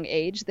from a young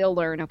age, they'll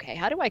learn, okay,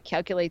 how do I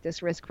calculate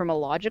this risk from a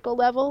logical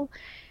level?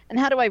 And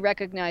how do I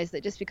recognize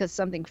that just because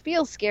something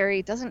feels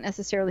scary doesn't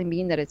necessarily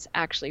mean that it's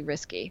actually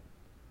risky?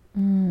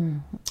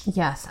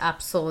 Yes,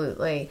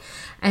 absolutely.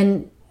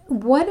 And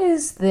what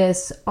is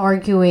this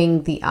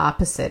arguing the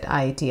opposite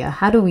idea?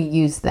 How do we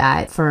use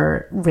that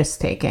for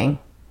risk-taking?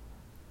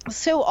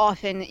 So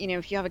often,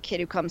 if you have a kid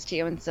who comes to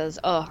you and says,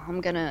 oh,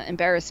 I'm going to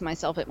embarrass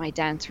myself at my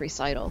dance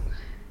recital,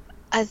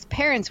 as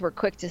parents, we're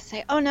quick to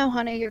say, oh, no,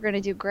 honey, you're going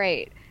to do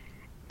great.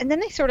 And then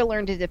they sort of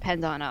learn to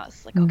depend on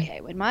us. Like, okay,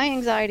 when my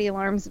anxiety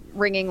alarm's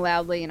ringing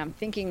loudly and I'm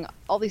thinking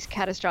all these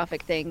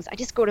catastrophic things, I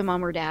just go to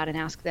mom or dad and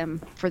ask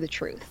them for the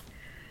truth.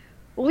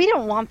 We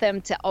don't want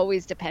them to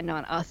always depend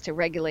on us to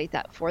regulate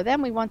that for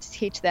them. We want to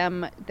teach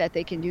them that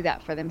they can do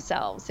that for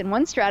themselves. And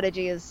one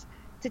strategy is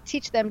to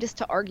teach them just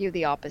to argue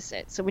the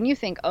opposite. So when you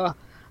think, oh,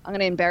 I'm going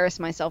to embarrass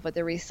myself at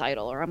the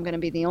recital, or I'm going to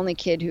be the only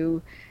kid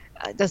who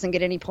doesn't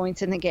get any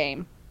points in the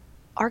game,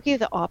 argue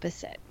the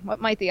opposite.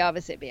 What might the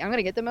opposite be? I'm going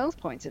to get the most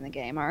points in the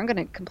game, or I'm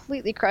going to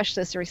completely crush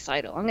this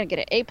recital. I'm going to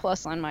get an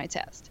A+ on my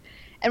test.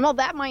 And while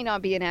that might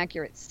not be an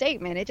accurate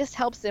statement, it just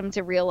helps them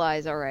to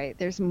realize, all right,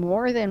 there's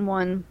more than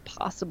one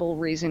possible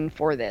reason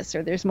for this,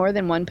 or there's more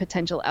than one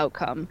potential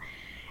outcome,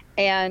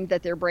 and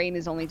that their brain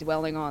is only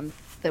dwelling on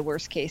the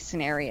worst case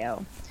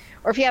scenario.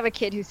 Or if you have a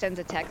kid who sends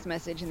a text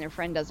message and their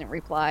friend doesn't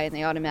reply and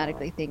they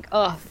automatically think,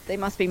 oh, they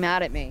must be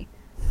mad at me.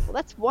 Well,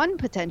 that's one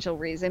potential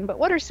reason, but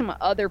what are some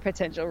other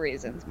potential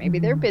reasons? Maybe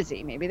they're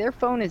busy. Maybe their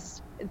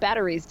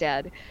battery's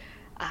dead.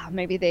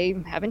 Maybe they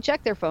haven't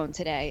checked their phone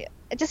today.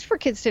 Just for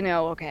kids to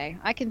know, okay,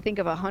 I can think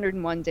of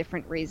 101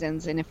 different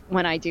reasons, and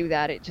when I do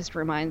that, it just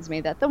reminds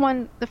me that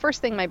the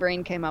first thing my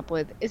brain came up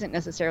with isn't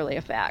necessarily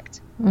a fact.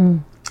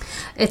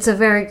 It's a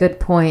very good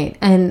point.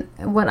 And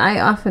what I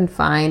often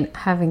find,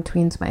 having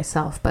tweens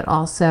myself, but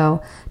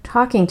also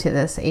talking to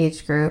this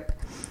age group,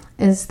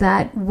 is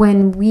that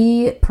when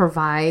we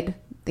provide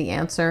the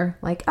answer,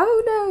 like,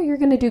 oh no, you're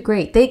going to do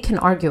great, they can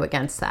argue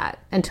against that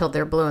until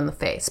they're blue in the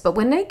face. But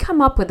when they come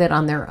up with it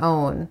on their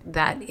own,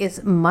 that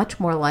is much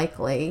more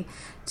likely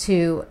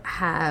to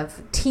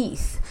have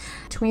teeth.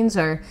 Tweens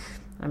are,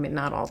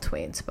 not all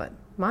tweens, but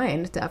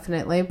mine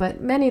definitely,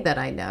 but many that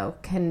I know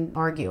can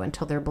argue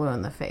until they're blue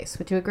in the face.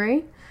 Would you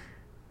agree?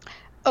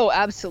 Oh,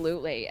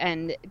 absolutely.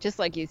 And just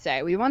like you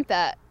say, we want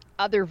that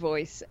other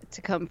voice to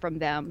come from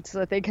them so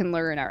that they can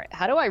learn, all right,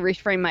 how do I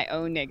reframe my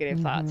own negative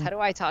thoughts? How do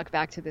I talk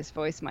back to this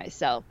voice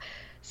myself?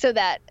 So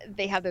that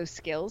they have those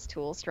skills,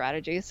 tools,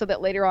 strategies, so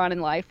that later on in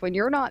life, when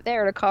you're not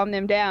there to calm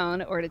them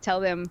down or to tell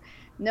them,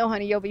 no,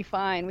 honey, you'll be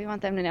fine, we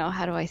want them to know,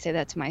 how do I say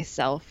that to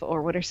myself?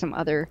 Or what are some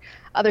other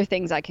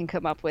things I can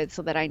come up with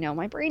so that I know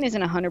my brain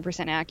isn't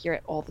 100%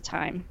 accurate all the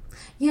time?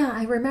 Yeah,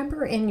 I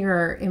remember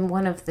in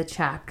one of the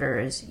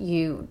chapters,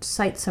 you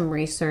cite some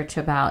research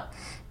about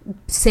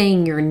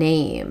saying your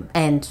name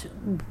and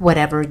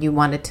whatever you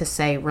wanted to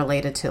say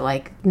related to,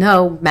 like,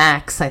 no,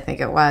 Max, I think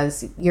it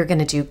was, you're going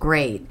to do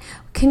great.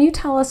 Can you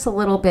tell us a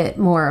little bit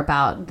more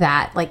about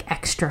that, like,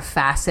 extra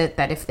facet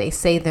that if they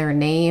say their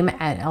name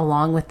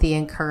along with the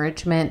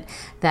encouragement,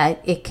 that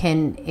it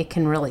can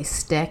really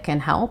stick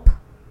and help?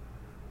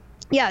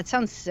 Yeah, it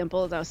sounds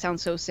simple. That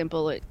sounds so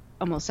simple. It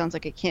almost sounds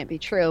like it can't be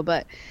true,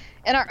 but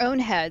in our own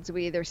heads,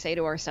 we either say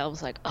to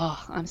ourselves, like,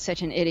 oh, I'm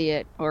such an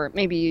idiot, or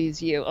maybe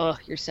use you, oh,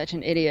 you're such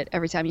an idiot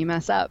every time you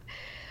mess up.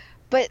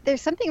 But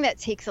there's something that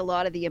takes a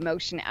lot of the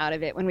emotion out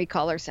of it when we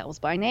call ourselves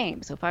by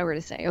name. So if I were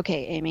to say,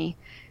 okay, Amy,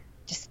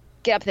 just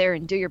get up there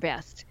and do your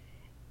best.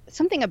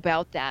 Something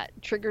about that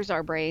triggers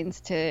our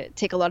brains to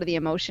take a lot of the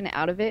emotion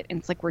out of it. And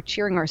it's like we're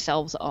cheering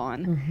ourselves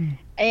on. Mm-hmm.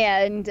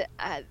 And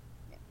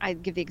I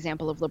give the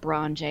example of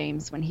LeBron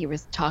James when he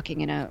was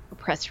talking in a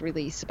press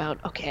release about,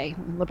 okay,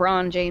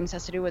 LeBron James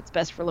has to do what's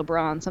best for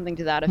LeBron, something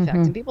to that effect.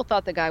 Mm-hmm. And people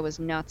thought the guy was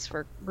nuts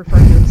for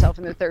referring to himself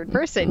in the third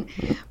person.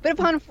 But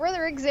upon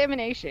further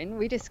examination,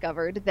 we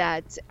discovered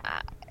that,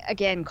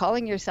 again,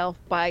 calling yourself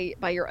by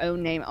your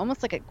own name,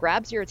 almost like it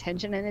grabs your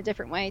attention in a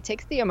different way,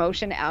 takes the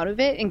emotion out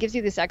of it and gives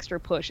you this extra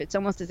push. It's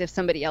almost as if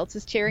somebody else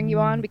is cheering you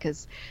on,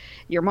 because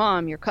your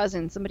mom, your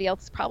cousin, somebody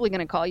else is probably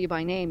going to call you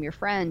by name, your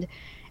friend.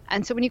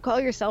 And so when you call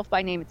yourself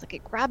by name, it's like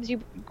it grabs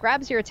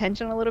your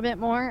attention a little bit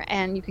more,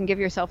 and you can give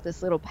yourself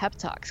this little pep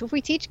talk. So if we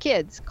teach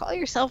kids, call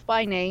yourself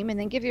by name and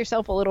then give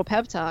yourself a little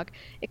pep talk,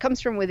 it comes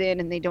from within,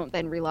 and they don't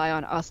then rely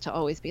on us to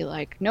always be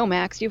like, no,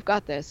 Max, you've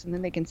got this. And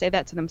then they can say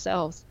that to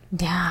themselves.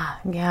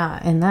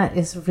 Yeah. And that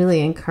is really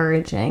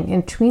encouraging.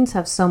 And tweens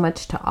have so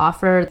much to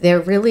offer.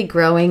 They're really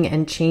growing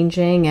and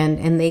changing,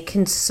 and they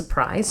can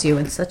surprise you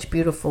in such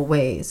beautiful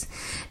ways.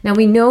 Now,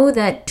 we know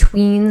that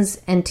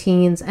tweens and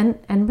teens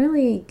and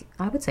really,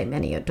 I would say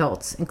many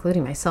adults,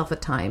 including myself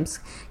at times,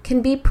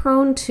 can be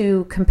prone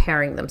to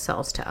comparing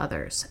themselves to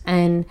others.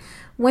 And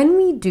when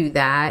we do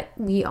that,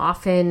 we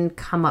often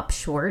come up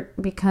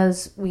short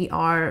because we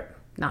are,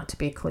 not to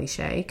be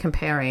cliche,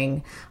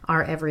 comparing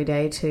our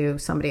everyday to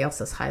somebody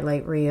else's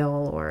highlight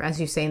reel, or as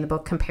you say in the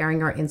book,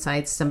 comparing our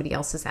inside to somebody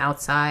else's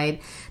outside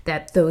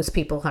that those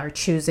people are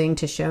choosing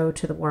to show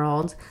to the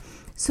world.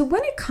 So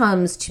when it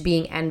comes to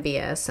being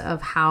envious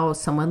of how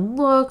someone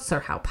looks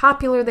or how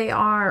popular they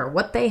are or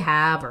what they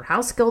have or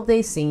how skilled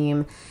they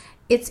seem,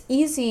 it's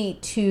easy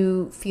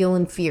to feel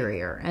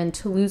inferior and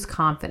to lose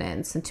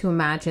confidence and to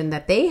imagine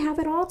that they have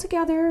it all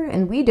together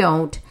and we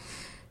don't.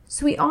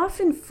 So we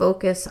often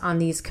focus on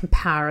these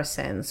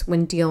comparisons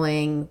when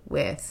dealing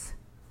with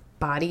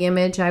body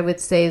image, I would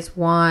say, is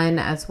one,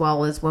 as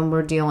well as when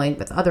we're dealing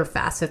with other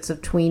facets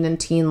of tween and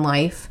teen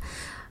life.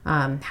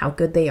 How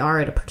good they are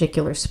at a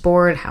particular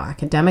sport, how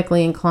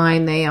academically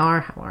inclined they are,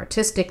 how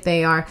artistic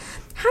they are.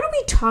 How do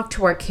we talk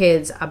to our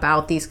kids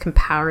about these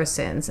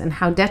comparisons and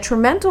how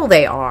detrimental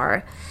they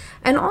are?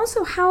 And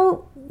also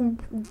how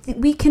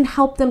we can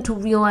help them to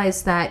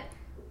realize that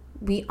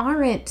we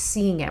aren't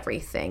seeing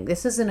everything.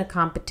 This isn't a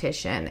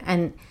competition,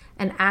 and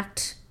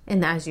act,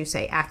 and as you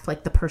say, act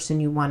like the person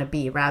you want to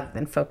be rather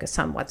than focus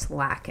on what's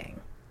lacking.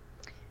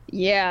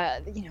 Yeah,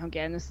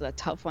 again, this is a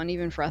tough one,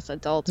 even for us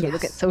adults. Yes. We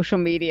look at social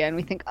media and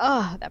we think,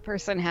 oh, that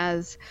person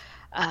has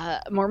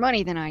more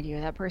money than I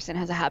do. That person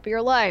has a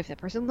happier life. That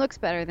person looks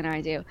better than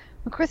I do.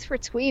 Of course, for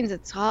tweens,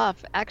 it's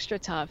tough, extra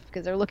tough,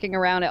 because they're looking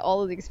around at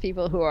all of these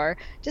people who are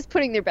just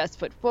putting their best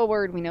foot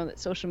forward. We know that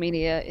social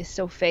media is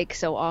so fake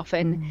so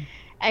often. Mm-hmm.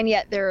 And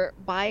yet they're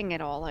buying it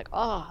all like,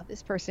 oh,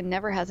 this person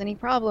never has any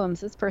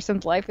problems. This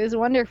person's life is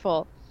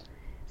wonderful.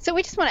 So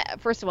we just want to,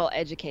 first of all,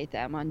 educate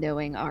them on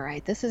knowing, all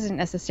right, this isn't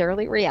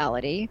necessarily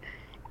reality,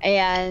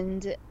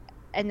 and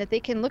that they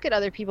can look at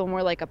other people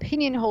more like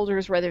opinion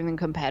holders rather than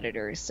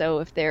competitors. So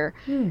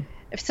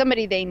if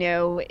somebody they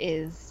know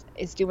is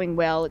doing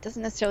well, it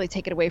doesn't necessarily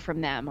take it away from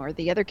them. Or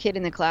the other kid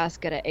in the class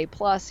got an A+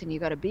 and you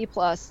got a B+.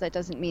 That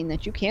doesn't mean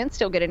that you can't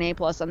still get an A+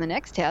 on the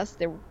next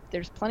test.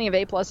 There's plenty of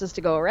A+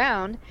 to go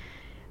around.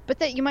 But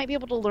that you might be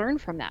able to learn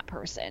from that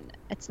person.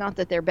 It's not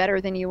that they're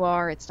better than you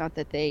are. It's not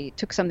that they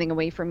took something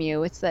away from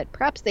you. It's that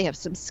perhaps they have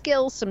some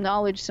skills, some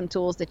knowledge, some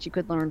tools that you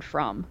could learn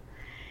from.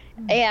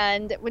 Mm-hmm.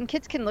 And when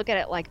kids can look at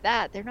it like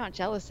that, they're not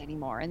jealous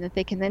anymore, and that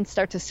they can then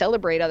start to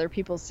celebrate other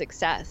people's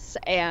success.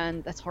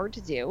 And that's hard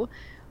to do.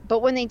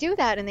 But when they do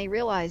that and they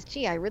realize,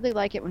 gee, I really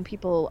like it when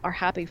people are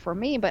happy for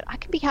me, but I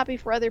can be happy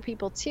for other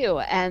people too.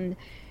 And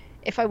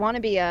if I want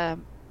to be a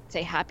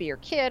happier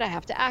kid, I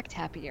have to act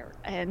happier.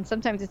 And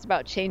sometimes it's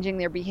about changing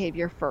their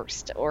behavior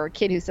first. Or a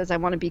kid who says, I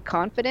want to be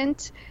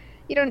confident,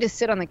 you don't just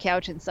sit on the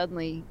couch and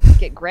suddenly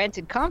get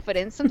granted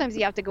confidence. Sometimes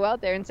you have to go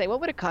out there and say, what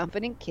would a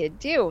confident kid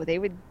do? They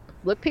would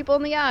look people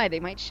in the eye. They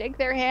might shake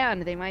their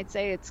hand. They might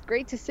say, it's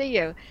great to see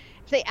you.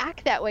 If they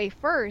act that way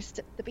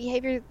first,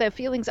 the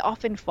feelings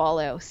often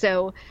follow.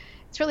 So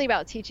it's really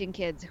about teaching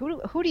kids,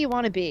 who do you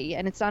want to be?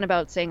 And it's not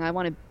about saying, I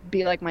want to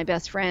be like my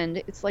best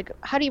friend. It's like,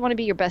 how do you want to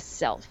be your best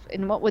self?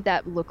 And what would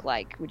that look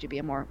like? Would you be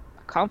a more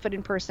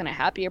confident person, a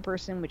happier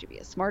person? Would you be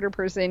a smarter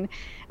person?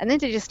 And then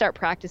to just start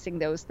practicing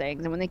those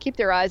things. And when they keep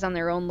their eyes on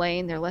their own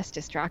lane, they're less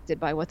distracted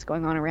by what's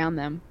going on around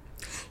them.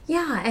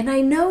 Yeah, and I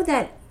know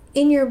that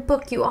in your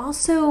book, you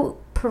also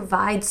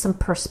provide some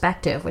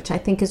perspective, which I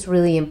think is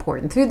really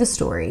important through the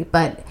story,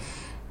 but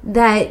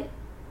that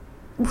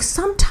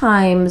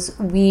sometimes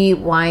we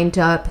wind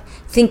up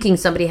thinking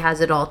somebody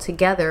has it all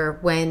together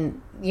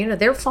when,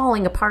 they're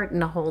falling apart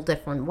in a whole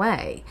different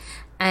way.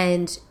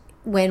 And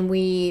when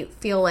we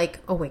feel like,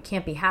 oh, we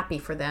can't be happy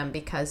for them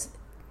because,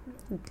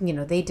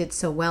 they did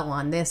so well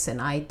on this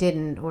and I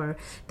didn't, or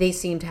they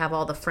seem to have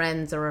all the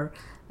friends or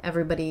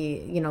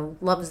everybody,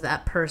 loves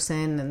that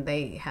person and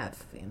they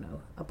have,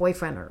 a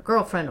boyfriend or a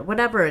girlfriend or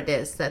whatever it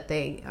is that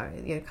they are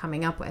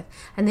coming up with.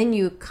 And then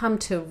you come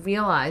to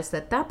realize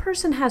that that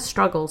person has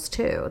struggles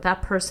too.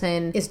 That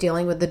person is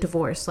dealing with the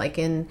divorce, like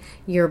in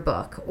your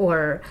book,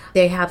 or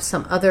they have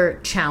some other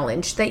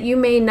challenge that you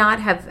may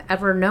not have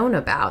ever known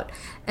about.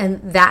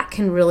 And that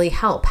can really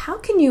help. How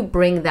can you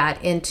bring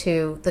that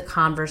into the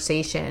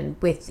conversation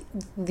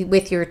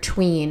with your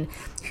tween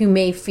who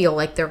may feel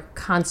like they're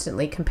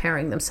constantly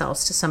comparing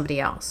themselves to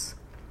somebody else?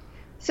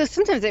 So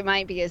sometimes it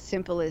might be as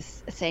simple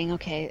as saying,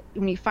 okay,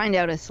 when you find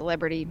out a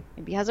celebrity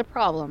maybe has a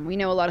problem, we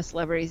know a lot of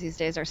celebrities these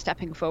days are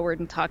stepping forward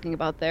and talking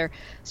about their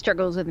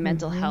struggles with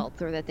mental health,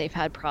 or that they've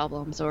had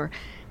problems, or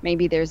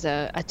maybe there's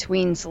a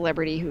tween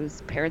celebrity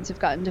whose parents have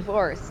gotten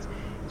divorced.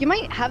 You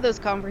might have those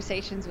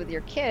conversations with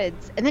your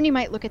kids, and then you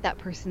might look at that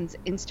person's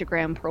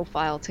Instagram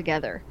profile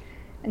together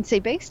and say,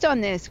 based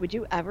on this, would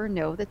you ever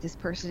know that this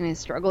person is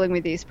struggling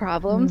with these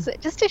problems?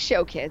 Just to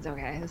show kids,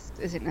 okay, this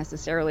isn't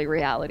necessarily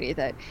reality,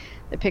 that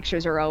the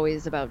pictures are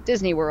always about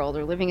Disney World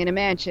or living in a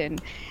mansion.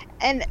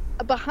 And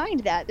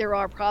behind that, there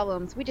are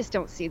problems. We just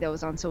don't see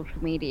those on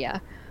social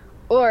media.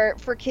 Or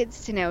for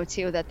kids to know,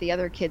 too, that the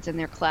other kids in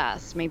their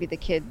class, maybe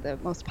the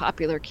most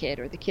popular kid,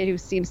 or the kid who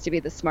seems to be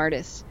the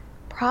smartest,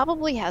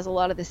 probably has a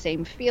lot of the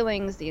same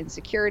feelings, the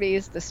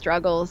insecurities, the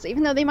struggles,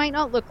 even though they might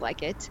not look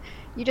like it.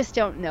 You just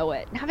don't know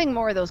it. And having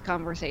more of those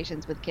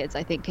conversations with kids,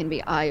 I think, can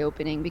be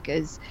eye-opening,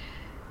 because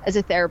as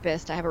a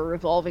therapist, I have a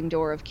revolving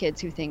door of kids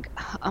who think,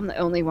 I'm the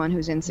only one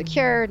who's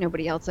insecure,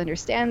 nobody else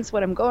understands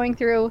what I'm going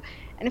through.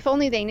 And if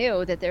only they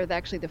knew that they're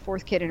actually the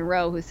fourth kid in a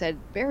row who said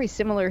very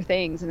similar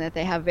things, and that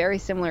they have very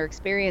similar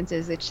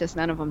experiences, it's just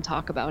none of them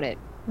talk about it.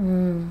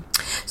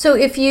 So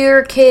if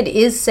your kid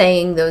is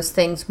saying those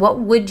things, what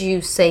would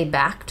you say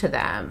back to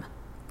them?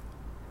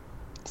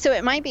 So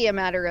it might be a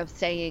matter of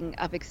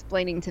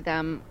explaining to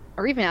them,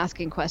 or even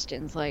asking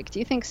questions like, do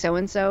you think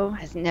so-and-so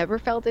has never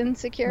felt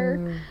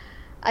insecure?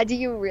 Do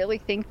you really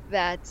think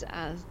that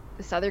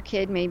this other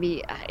kid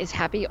maybe is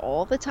happy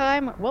all the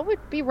time? What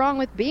would be wrong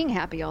with being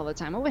happy all the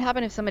time? What would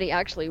happen if somebody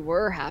actually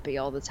were happy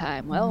all the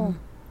time? Well,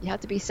 you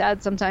have to be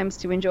sad sometimes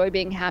to enjoy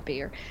being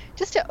happy, or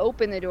just to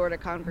open the door to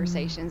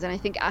conversations. And I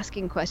think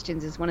asking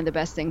questions is one of the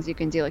best things you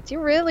can do. Like, do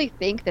you really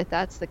think that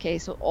that's the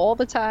case all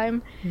the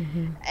time?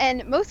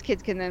 And most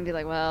kids can then be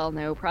like, well,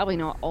 no, probably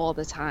not all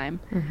the time.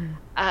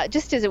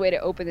 Just as a way to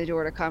open the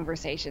door to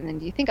conversation.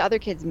 And do you think other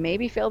kids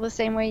maybe feel the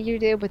same way you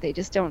do, but they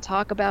just don't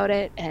talk about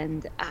it?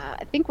 And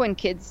I think when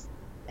kids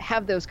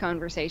have those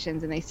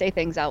conversations and they say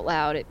things out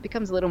loud, it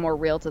becomes a little more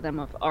real to them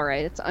of, all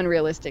right, it's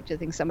unrealistic to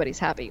think somebody's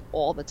happy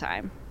all the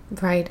time.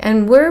 Right.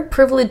 And we're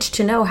privileged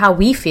to know how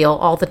we feel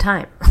all the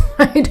time.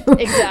 Right?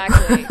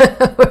 Exactly.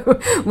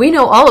 We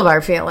know all of our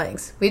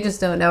feelings. We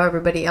just don't know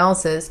everybody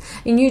else's.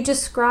 And you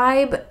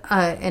describe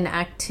an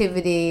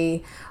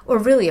activity, or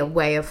really a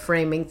way of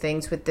framing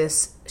things, with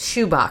this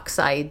shoebox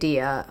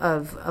idea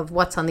of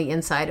what's on the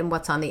inside and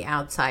what's on the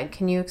outside.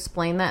 Can you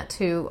explain that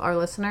to our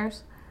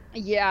listeners?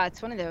 Yeah,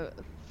 it's one of the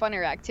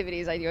funner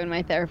activities I do in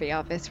my therapy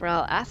office, where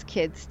I'll ask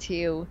kids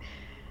to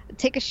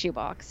take a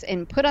shoebox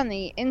and put on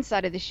the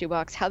inside of the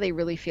shoebox how they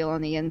really feel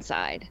on the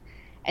inside,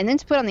 and then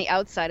to put on the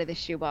outside of the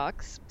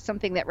shoebox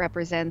something that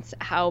represents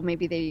how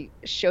maybe they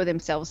show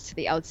themselves to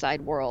the outside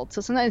world.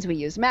 So sometimes we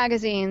use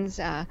magazines,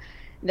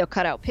 they'll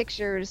cut out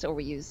pictures, or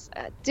we use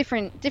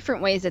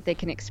different ways that they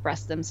can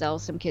express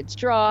themselves. Some kids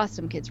draw,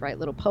 some kids write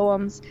little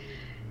poems.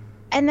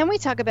 And then we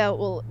talk about,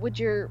 well, would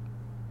your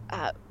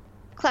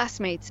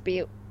classmates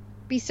be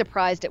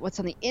surprised at what's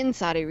on the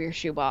inside of your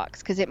shoebox?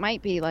 Because it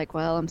might be like,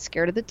 well, I'm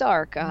scared of the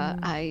dark.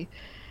 I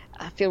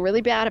feel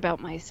really bad about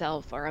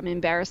myself, or I'm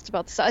embarrassed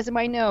about the size of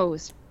my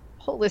nose.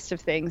 Whole list of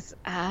things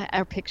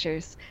are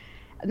pictures.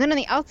 And then on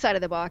the outside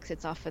of the box,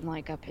 it's often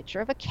like a picture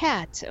of a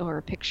cat, or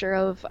a picture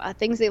of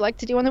things they like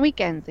to do on the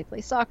weekends. They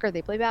play soccer,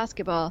 they play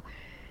basketball.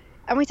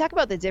 And we talk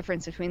about the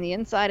difference between the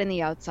inside and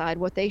the outside,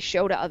 what they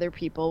show to other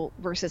people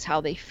versus how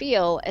they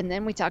feel. And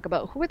then we talk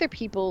about who are the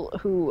people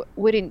who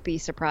wouldn't be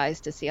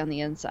surprised to see on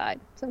the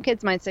inside. Some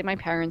kids might say, my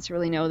parents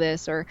really know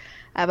this, or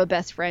I have a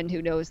best friend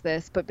who knows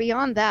this. But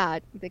beyond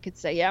that, they could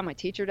say, yeah, my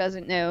teacher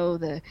doesn't know.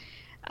 The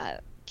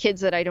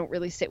kids that I don't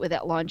really sit with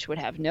at lunch would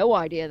have no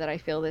idea that I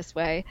feel this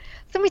way.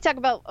 So we talk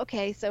about,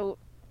 okay, so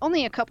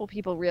only a couple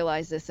people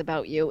realize this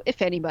about you,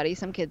 if anybody.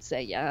 Some kids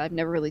say, yeah, I've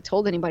never really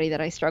told anybody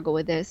that I struggle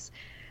with this.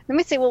 Then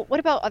we say, well,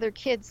 what about other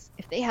kids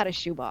if they had a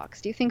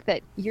shoebox? Do you think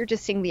that you're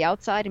just seeing the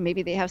outside and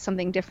maybe they have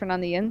something different on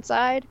the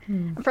inside?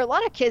 And for a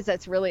lot of kids,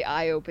 that's really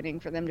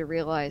eye-opening for them to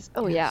realize,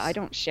 oh, yeah, I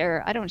don't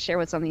share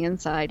what's on the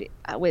inside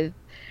with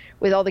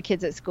all the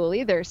kids at school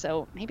either.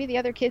 So maybe the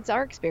other kids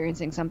are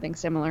experiencing something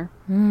similar.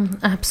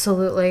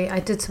 Absolutely.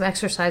 I did some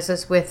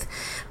exercises with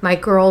my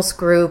girls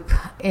group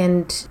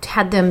and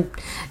had them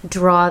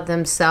draw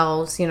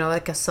themselves,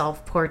 like a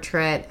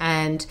self-portrait. And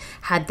and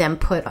had them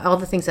put all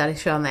the things that I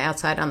showed on the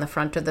outside on the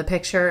front of the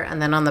picture,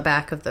 and then on the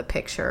back of the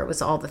picture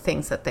was all the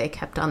things that they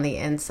kept on the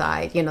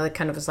inside. You know, it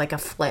kind of was like a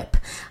flip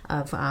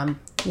of,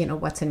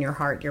 what's in your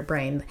heart, your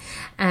brain.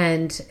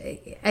 And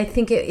I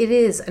think it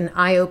is an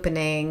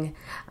eye-opening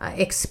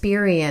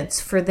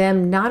experience for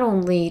them, not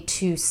only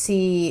to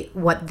see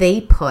what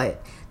they put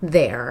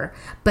there,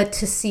 but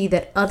to see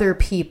that other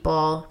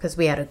people, because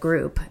we had a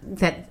group,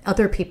 that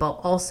other people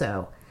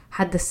also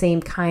had the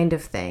same kind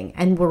of thing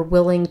and were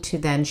willing to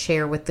then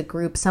share with the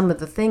group some of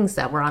the things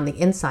that were on the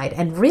inside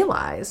and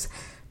realize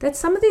that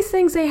some of these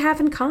things they have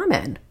in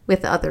common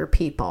with other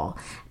people,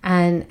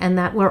 and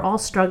that we're all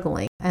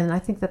struggling. And I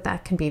think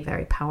that can be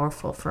very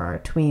powerful for our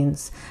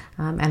tweens.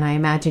 And I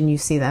imagine you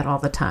see that all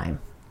the time.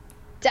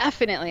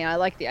 Definitely. I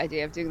like the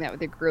idea of doing that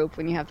with a group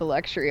when you have the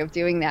luxury of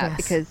doing that,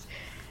 because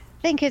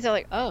I think kids are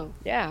like, oh,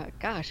 yeah,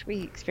 gosh,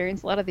 we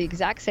experience a lot of the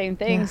exact same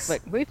things,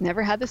 but we've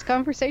never had this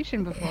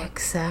conversation before.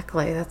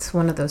 Exactly. That's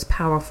one of those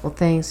powerful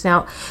things.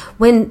 Now,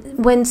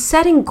 when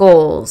setting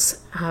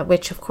goals,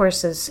 which, of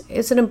course,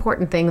 is an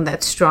important thing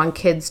that strong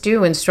kids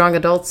do and strong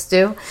adults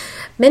do,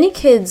 many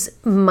kids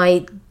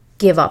might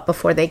give up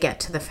before they get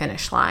to the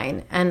finish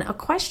line. And a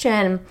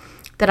question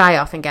that I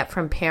often get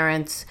from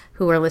parents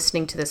who are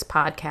listening to this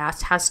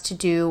podcast has to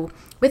do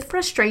with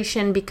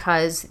frustration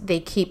because they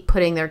keep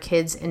putting their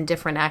kids in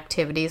different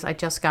activities. I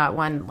just got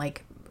one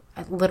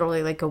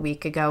literally a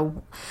week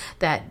ago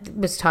that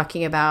was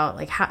talking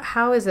about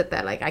how is it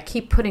that I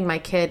keep putting my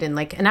kid in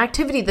an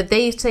activity that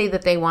they say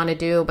that they want to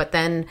do, but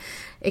then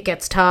it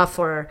gets tough,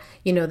 or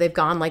they've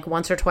gone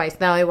once or twice,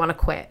 now they want to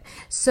quit.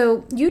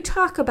 So you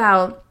talk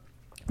about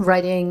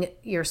writing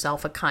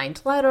yourself a kind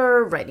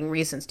letter, writing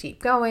reasons to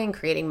keep going,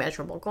 creating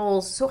measurable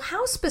goals. So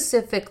how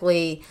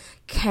specifically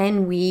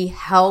can we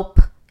help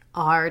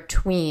our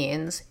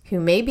tweens who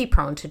may be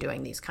prone to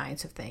doing these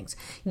kinds of things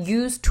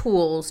use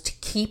tools to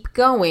keep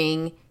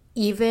going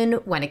even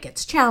when it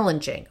gets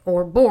challenging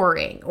or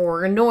boring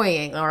or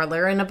annoying or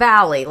they're in a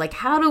valley?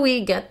 How do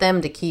we get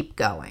them to keep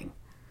going?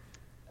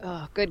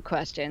 Oh, good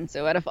question.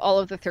 So out of all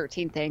of the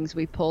 13 things,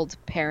 we polled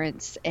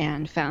parents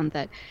and found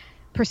that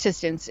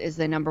persistence is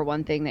the number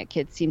one thing that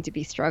kids seem to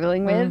be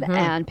struggling with. Mm-hmm.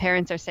 And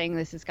parents are saying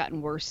this has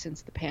gotten worse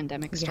since the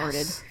pandemic started.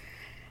 Yes.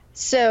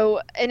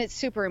 So, and it's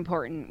super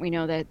important. We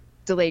know that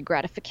delayed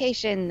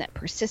gratification, that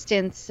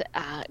persistence,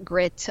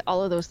 grit,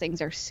 all of those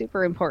things are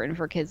super important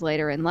for kids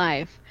later in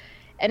life.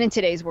 And in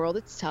today's world,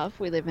 it's tough.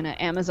 We live in an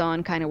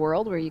Amazon kind of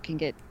world where you can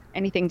get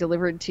anything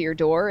delivered to your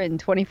door in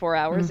 24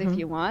 hours if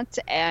you want,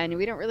 and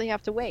we don't really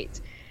have to wait.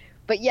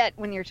 But yet,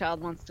 when your child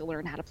wants to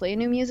learn how to play a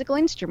new musical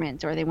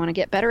instrument, or they want to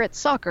get better at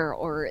soccer,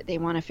 or they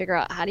want to figure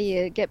out how do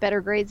you get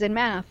better grades in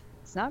math,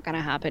 it's not going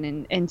to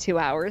happen in 2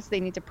 hours. They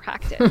need to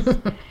practice.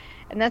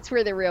 And that's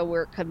where the real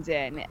work comes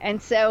in.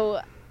 And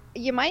so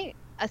you might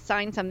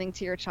assign something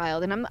to your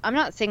child. And I'm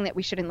not saying that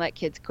we shouldn't let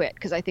kids quit,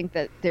 because I think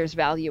that there's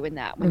value in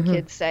that. When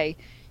kids say,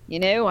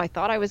 I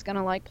thought I was going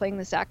to like playing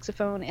the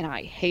saxophone and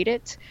I hate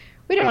it.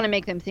 We don't want to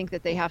make them think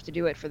that they have to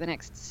do it for the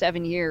next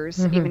 7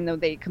 years, even though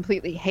they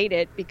completely hate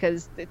it,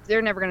 because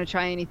they're never going to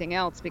try anything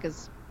else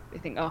because they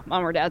think, oh,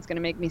 mom or dad's going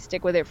to make me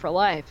stick with it for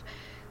life.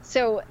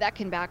 So that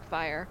can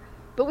backfire.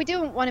 But we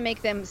do want to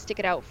make them stick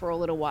it out for a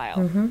little while.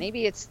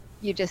 Maybe it's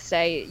you just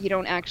say you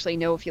don't actually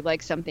know if you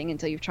like something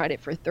until you've tried it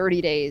for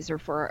 30 days or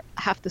for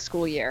half the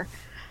school year.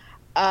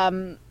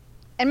 And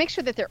make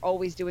sure that they're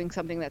always doing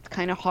something that's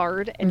kind of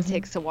hard and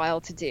takes a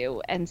while to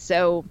do. And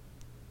so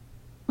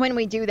when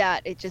we do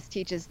that, it just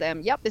teaches them,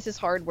 yep, this is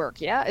hard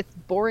work. Yeah, it's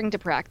boring to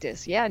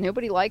practice. Yeah,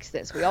 nobody likes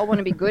this. We all want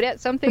to be good at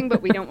something,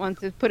 but we don't want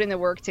to put in the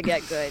work to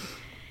get good.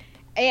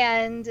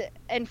 And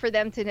for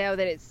them to know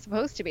that it's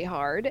supposed to be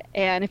hard.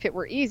 And if it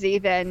were easy,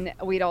 then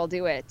we'd all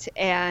do it.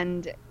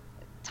 And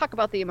talk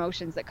about the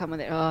emotions that come with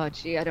it. Oh,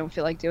 gee, I don't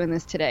feel like doing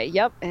this today.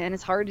 Yep, and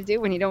it's hard to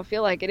do when you don't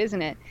feel like it,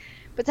 isn't it?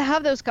 But to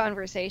have those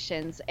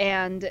conversations,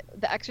 and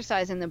the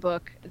exercise in the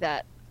book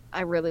that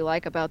I really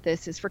like about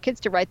this is for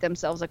kids to write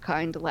themselves a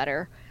kind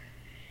letter.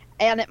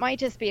 And it might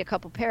just be a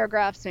couple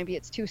paragraphs, maybe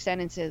it's 2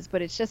 sentences,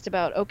 but it's just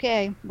about,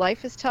 okay,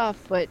 life is tough,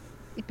 but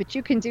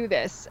you can do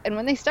this. And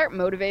when they start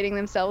motivating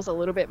themselves a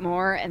little bit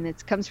more, and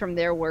it comes from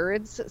their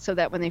words, so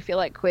that when they feel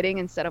like quitting,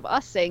 instead of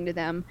us saying to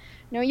them,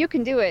 no, you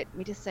can do it,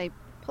 we just say,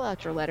 pull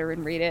out your letter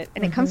and read it.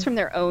 And it comes from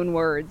their own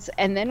words.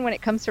 And then when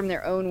it comes from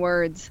their own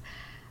words,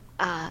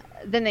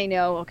 then they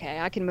know, okay,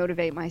 I can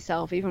motivate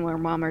myself even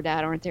when mom or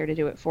dad aren't there to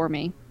do it for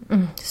me.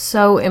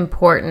 So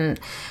important.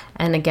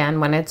 And again,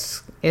 when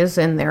it is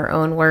in their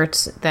own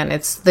words, then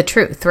it's the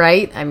truth,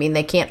 right? I mean,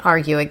 they can't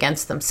argue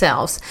against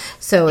themselves.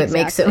 So it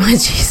makes it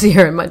much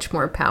easier and much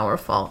more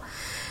powerful.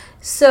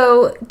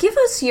 So give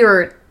us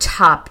your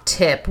top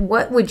tip.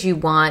 What would you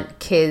want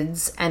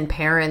kids and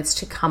parents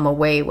to come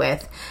away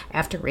with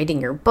after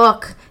reading your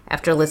book,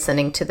 after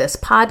listening to this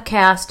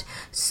podcast,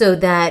 so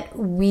that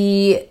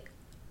we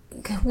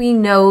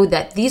know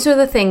that these are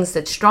the things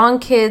that strong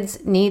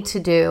kids need to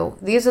do.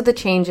 These are the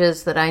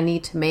changes that I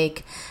need to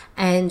make.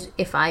 And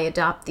if I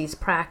adopt these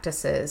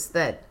practices,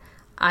 that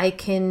I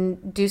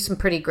can do some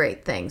pretty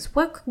great things.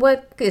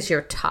 What is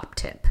your top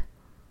tip?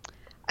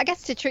 I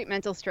guess to treat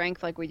mental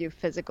strength like we do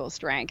physical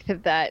strength,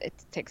 that it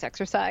takes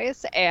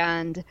exercise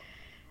and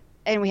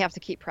we have to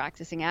keep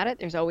practicing at it.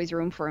 There's always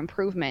room for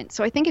improvement.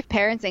 So I think if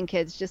parents and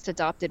kids just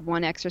adopted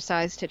one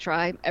exercise to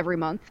try every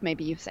month,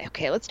 maybe you say,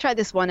 okay, let's try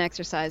this one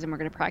exercise and we're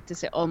going to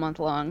practice it all month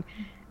long.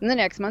 And the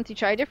next month you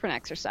try a different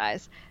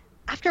exercise.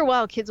 After a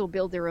while, kids will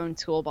build their own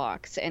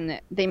toolbox, and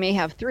they may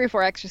have 3 or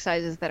 4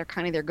 exercises that are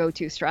kind of their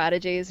go-to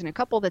strategies and a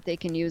couple that they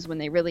can use when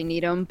they really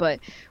need them. But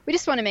we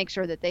just want to make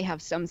sure that they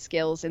have some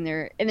skills in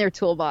their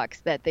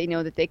toolbox that they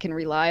know that they can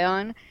rely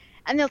on,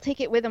 and they'll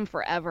take it with them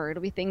forever.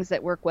 It'll be things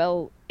that work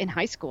well in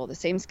high school. The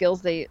same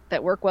skills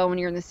that work well when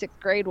you're in the 6th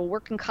grade will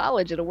work in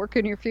college. It'll work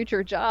in your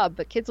future job,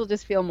 but kids will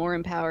just feel more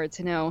empowered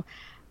to know,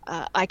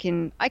 I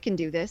can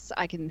do this.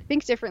 I can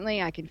think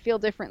differently. I can feel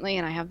differently,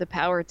 and I have the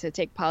power to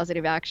take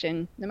positive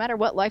action no matter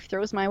what life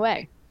throws my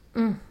way.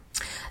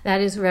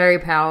 That is very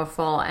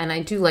powerful, and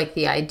I do like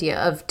the idea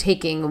of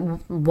taking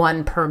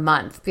one per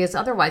month, because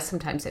otherwise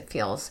sometimes it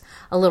feels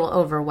a little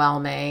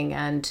overwhelming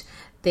and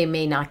they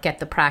may not get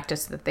the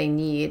practice that they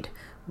need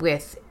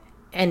with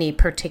any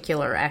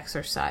particular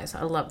exercise.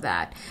 I love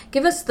that.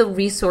 Give us the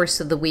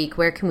resource of the week.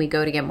 Where can we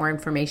go to get more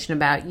information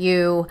about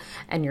you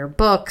and your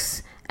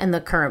books and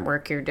the current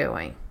work you're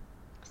doing?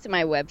 So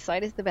my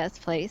website is the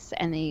best place,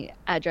 and the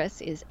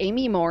address is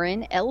Amy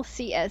Morin,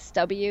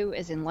 LCSW,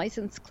 as in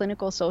licensed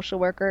clinical social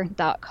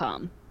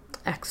worker.com.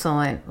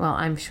 Excellent. Well,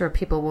 I'm sure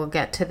people will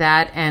get to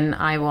that, and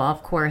I will,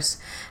 of course,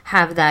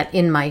 have that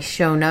in my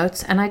show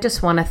notes. And I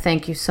just want to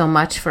thank you so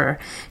much for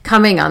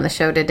coming on the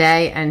show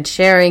today and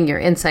sharing your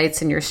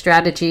insights and your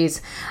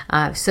strategies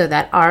so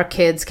that our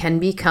kids can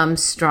become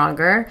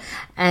stronger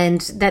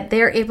and that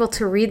they're able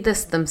to read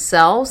this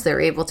themselves. They're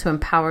able to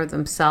empower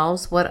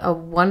themselves. What a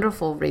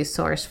wonderful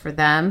resource for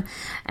them,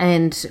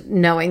 and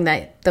knowing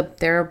that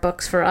there are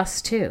books for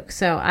us too.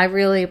 So I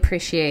really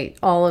appreciate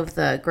all of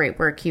the great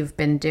work you've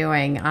been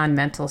doing on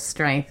mental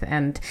strength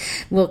and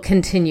will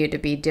continue to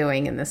be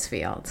doing in this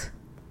field.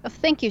 Well,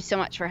 thank you so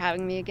much for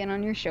having me again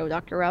on your show,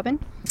 Dr. Robin.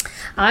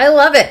 I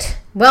love it.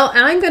 Well,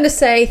 I'm going to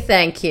say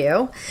thank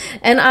you.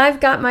 And I've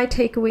got my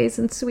takeaways,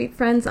 and sweet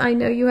friends, I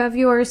know you have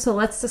yours, so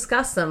let's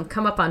discuss them.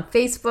 Come up on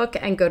Facebook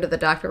and go to the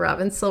Dr.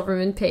 Robin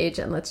Silverman page,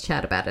 and let's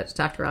chat about it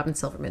at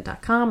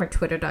drrobinsilverman.com or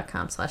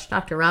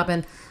twitter.com/Dr.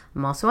 Robin.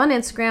 I'm also on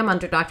Instagram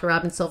under Dr.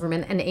 Robin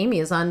Silverman, and Amy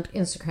is on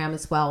Instagram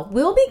as well.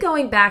 We'll be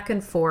going back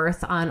and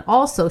forth on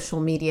all social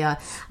media.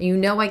 You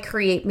know I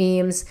create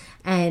memes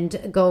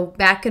and go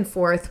back and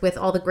forth with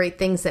all the great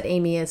things that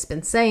Amy has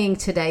been saying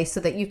today so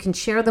that you can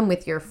share them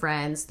with your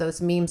friends.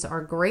 Those memes are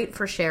great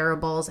for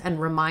shareables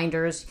and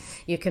reminders.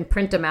 You can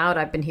print them out.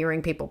 I've been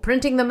hearing people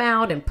printing them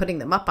out and putting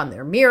them up on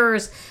their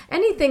mirrors.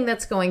 Anything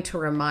that's going to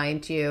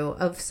remind you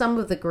of some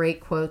of the great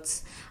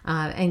quotes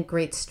and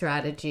great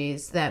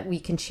strategies that we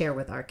can share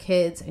with our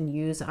kids and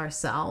use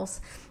ourselves.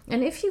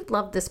 And if you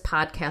love this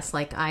podcast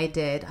like I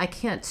did, I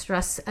can't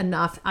stress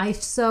enough. I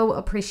so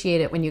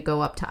appreciate it when you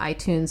go up to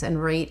iTunes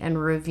and rate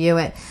and review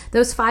it.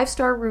 Those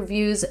 5-star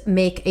reviews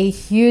make a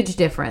huge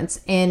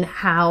difference in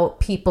how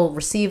people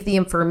receive the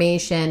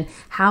information,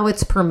 how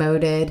it's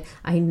promoted.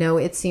 I know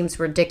it seems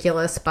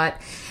ridiculous,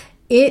 but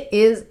it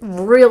is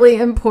really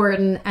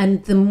important.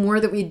 And the more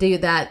that we do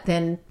that,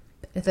 then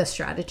the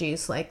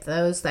strategies like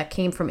those that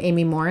came from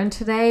Amy Morin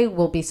today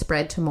will be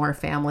spread to more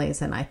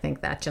families. And I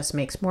think that just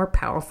makes more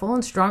powerful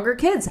and stronger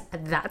kids.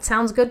 That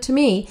sounds good to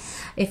me.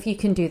 If you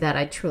can do that,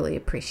 I'd truly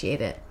appreciate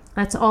it.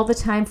 That's all the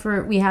time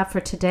we have for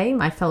today.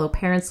 My fellow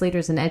parents,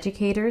 leaders, and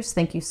educators,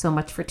 thank you so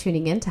much for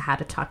tuning in to How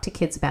to Talk to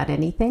Kids About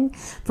Anything.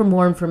 For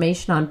more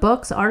information on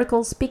books,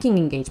 articles, speaking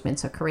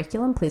engagements, or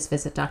curriculum, please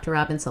visit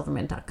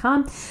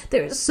drrobinsilverman.com.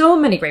 There's so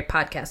many great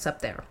podcasts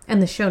up there.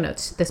 And the show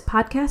notes to this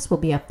podcast will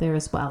be up there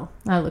as well.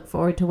 I look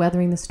forward to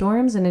weathering the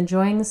storms and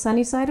enjoying the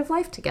sunny side of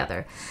life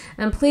together.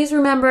 And please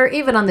remember,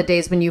 even on the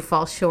days when you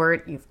fall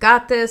short, you've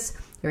got this.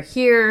 You're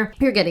here.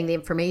 You're getting the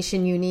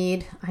information you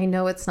need. I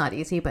know it's not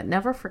easy, but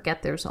never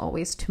forget there's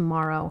always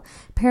tomorrow.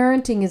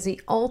 Parenting is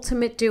the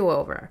ultimate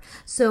do-over.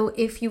 So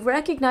if you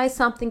recognize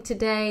something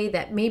today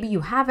that maybe you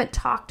haven't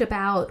talked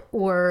about,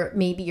 or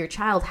maybe your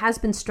child has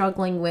been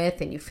struggling with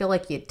and you feel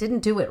like you didn't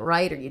do it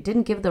right or you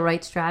didn't give the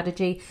right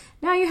strategy,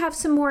 now you have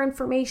some more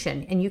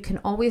information and you can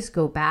always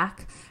go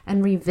back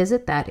and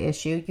revisit that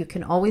issue. You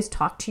can always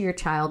talk to your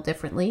child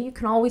differently. You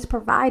can always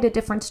provide a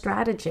different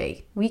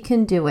strategy. We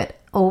can do it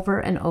over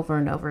and over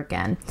and over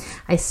again.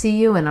 I see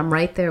you and I'm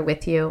right there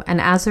with you.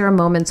 And as there are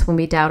moments when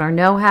we doubt our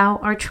know-how,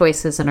 our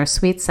choices, and our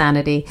sweet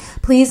sanity,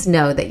 please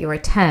know that you are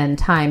 10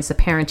 times the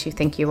parent you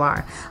think you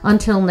are.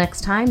 Until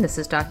next time, this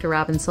is Dr.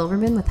 Robin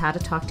Silverman with How to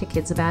Talk to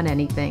Kids About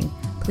Anything.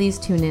 Please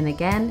tune in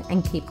again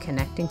and keep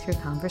connecting through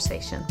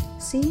conversation.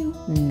 See you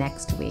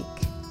next week.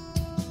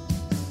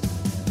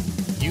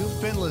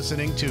 You've been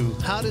listening to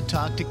How to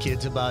Talk to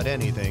Kids About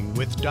Anything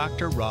with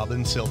Dr.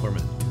 Robin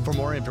Silverman. For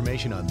more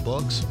information on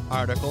books,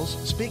 articles,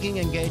 speaking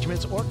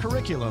engagements, or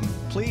curriculum,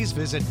 please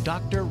visit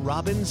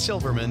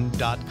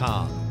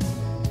drrobinsilverman.com.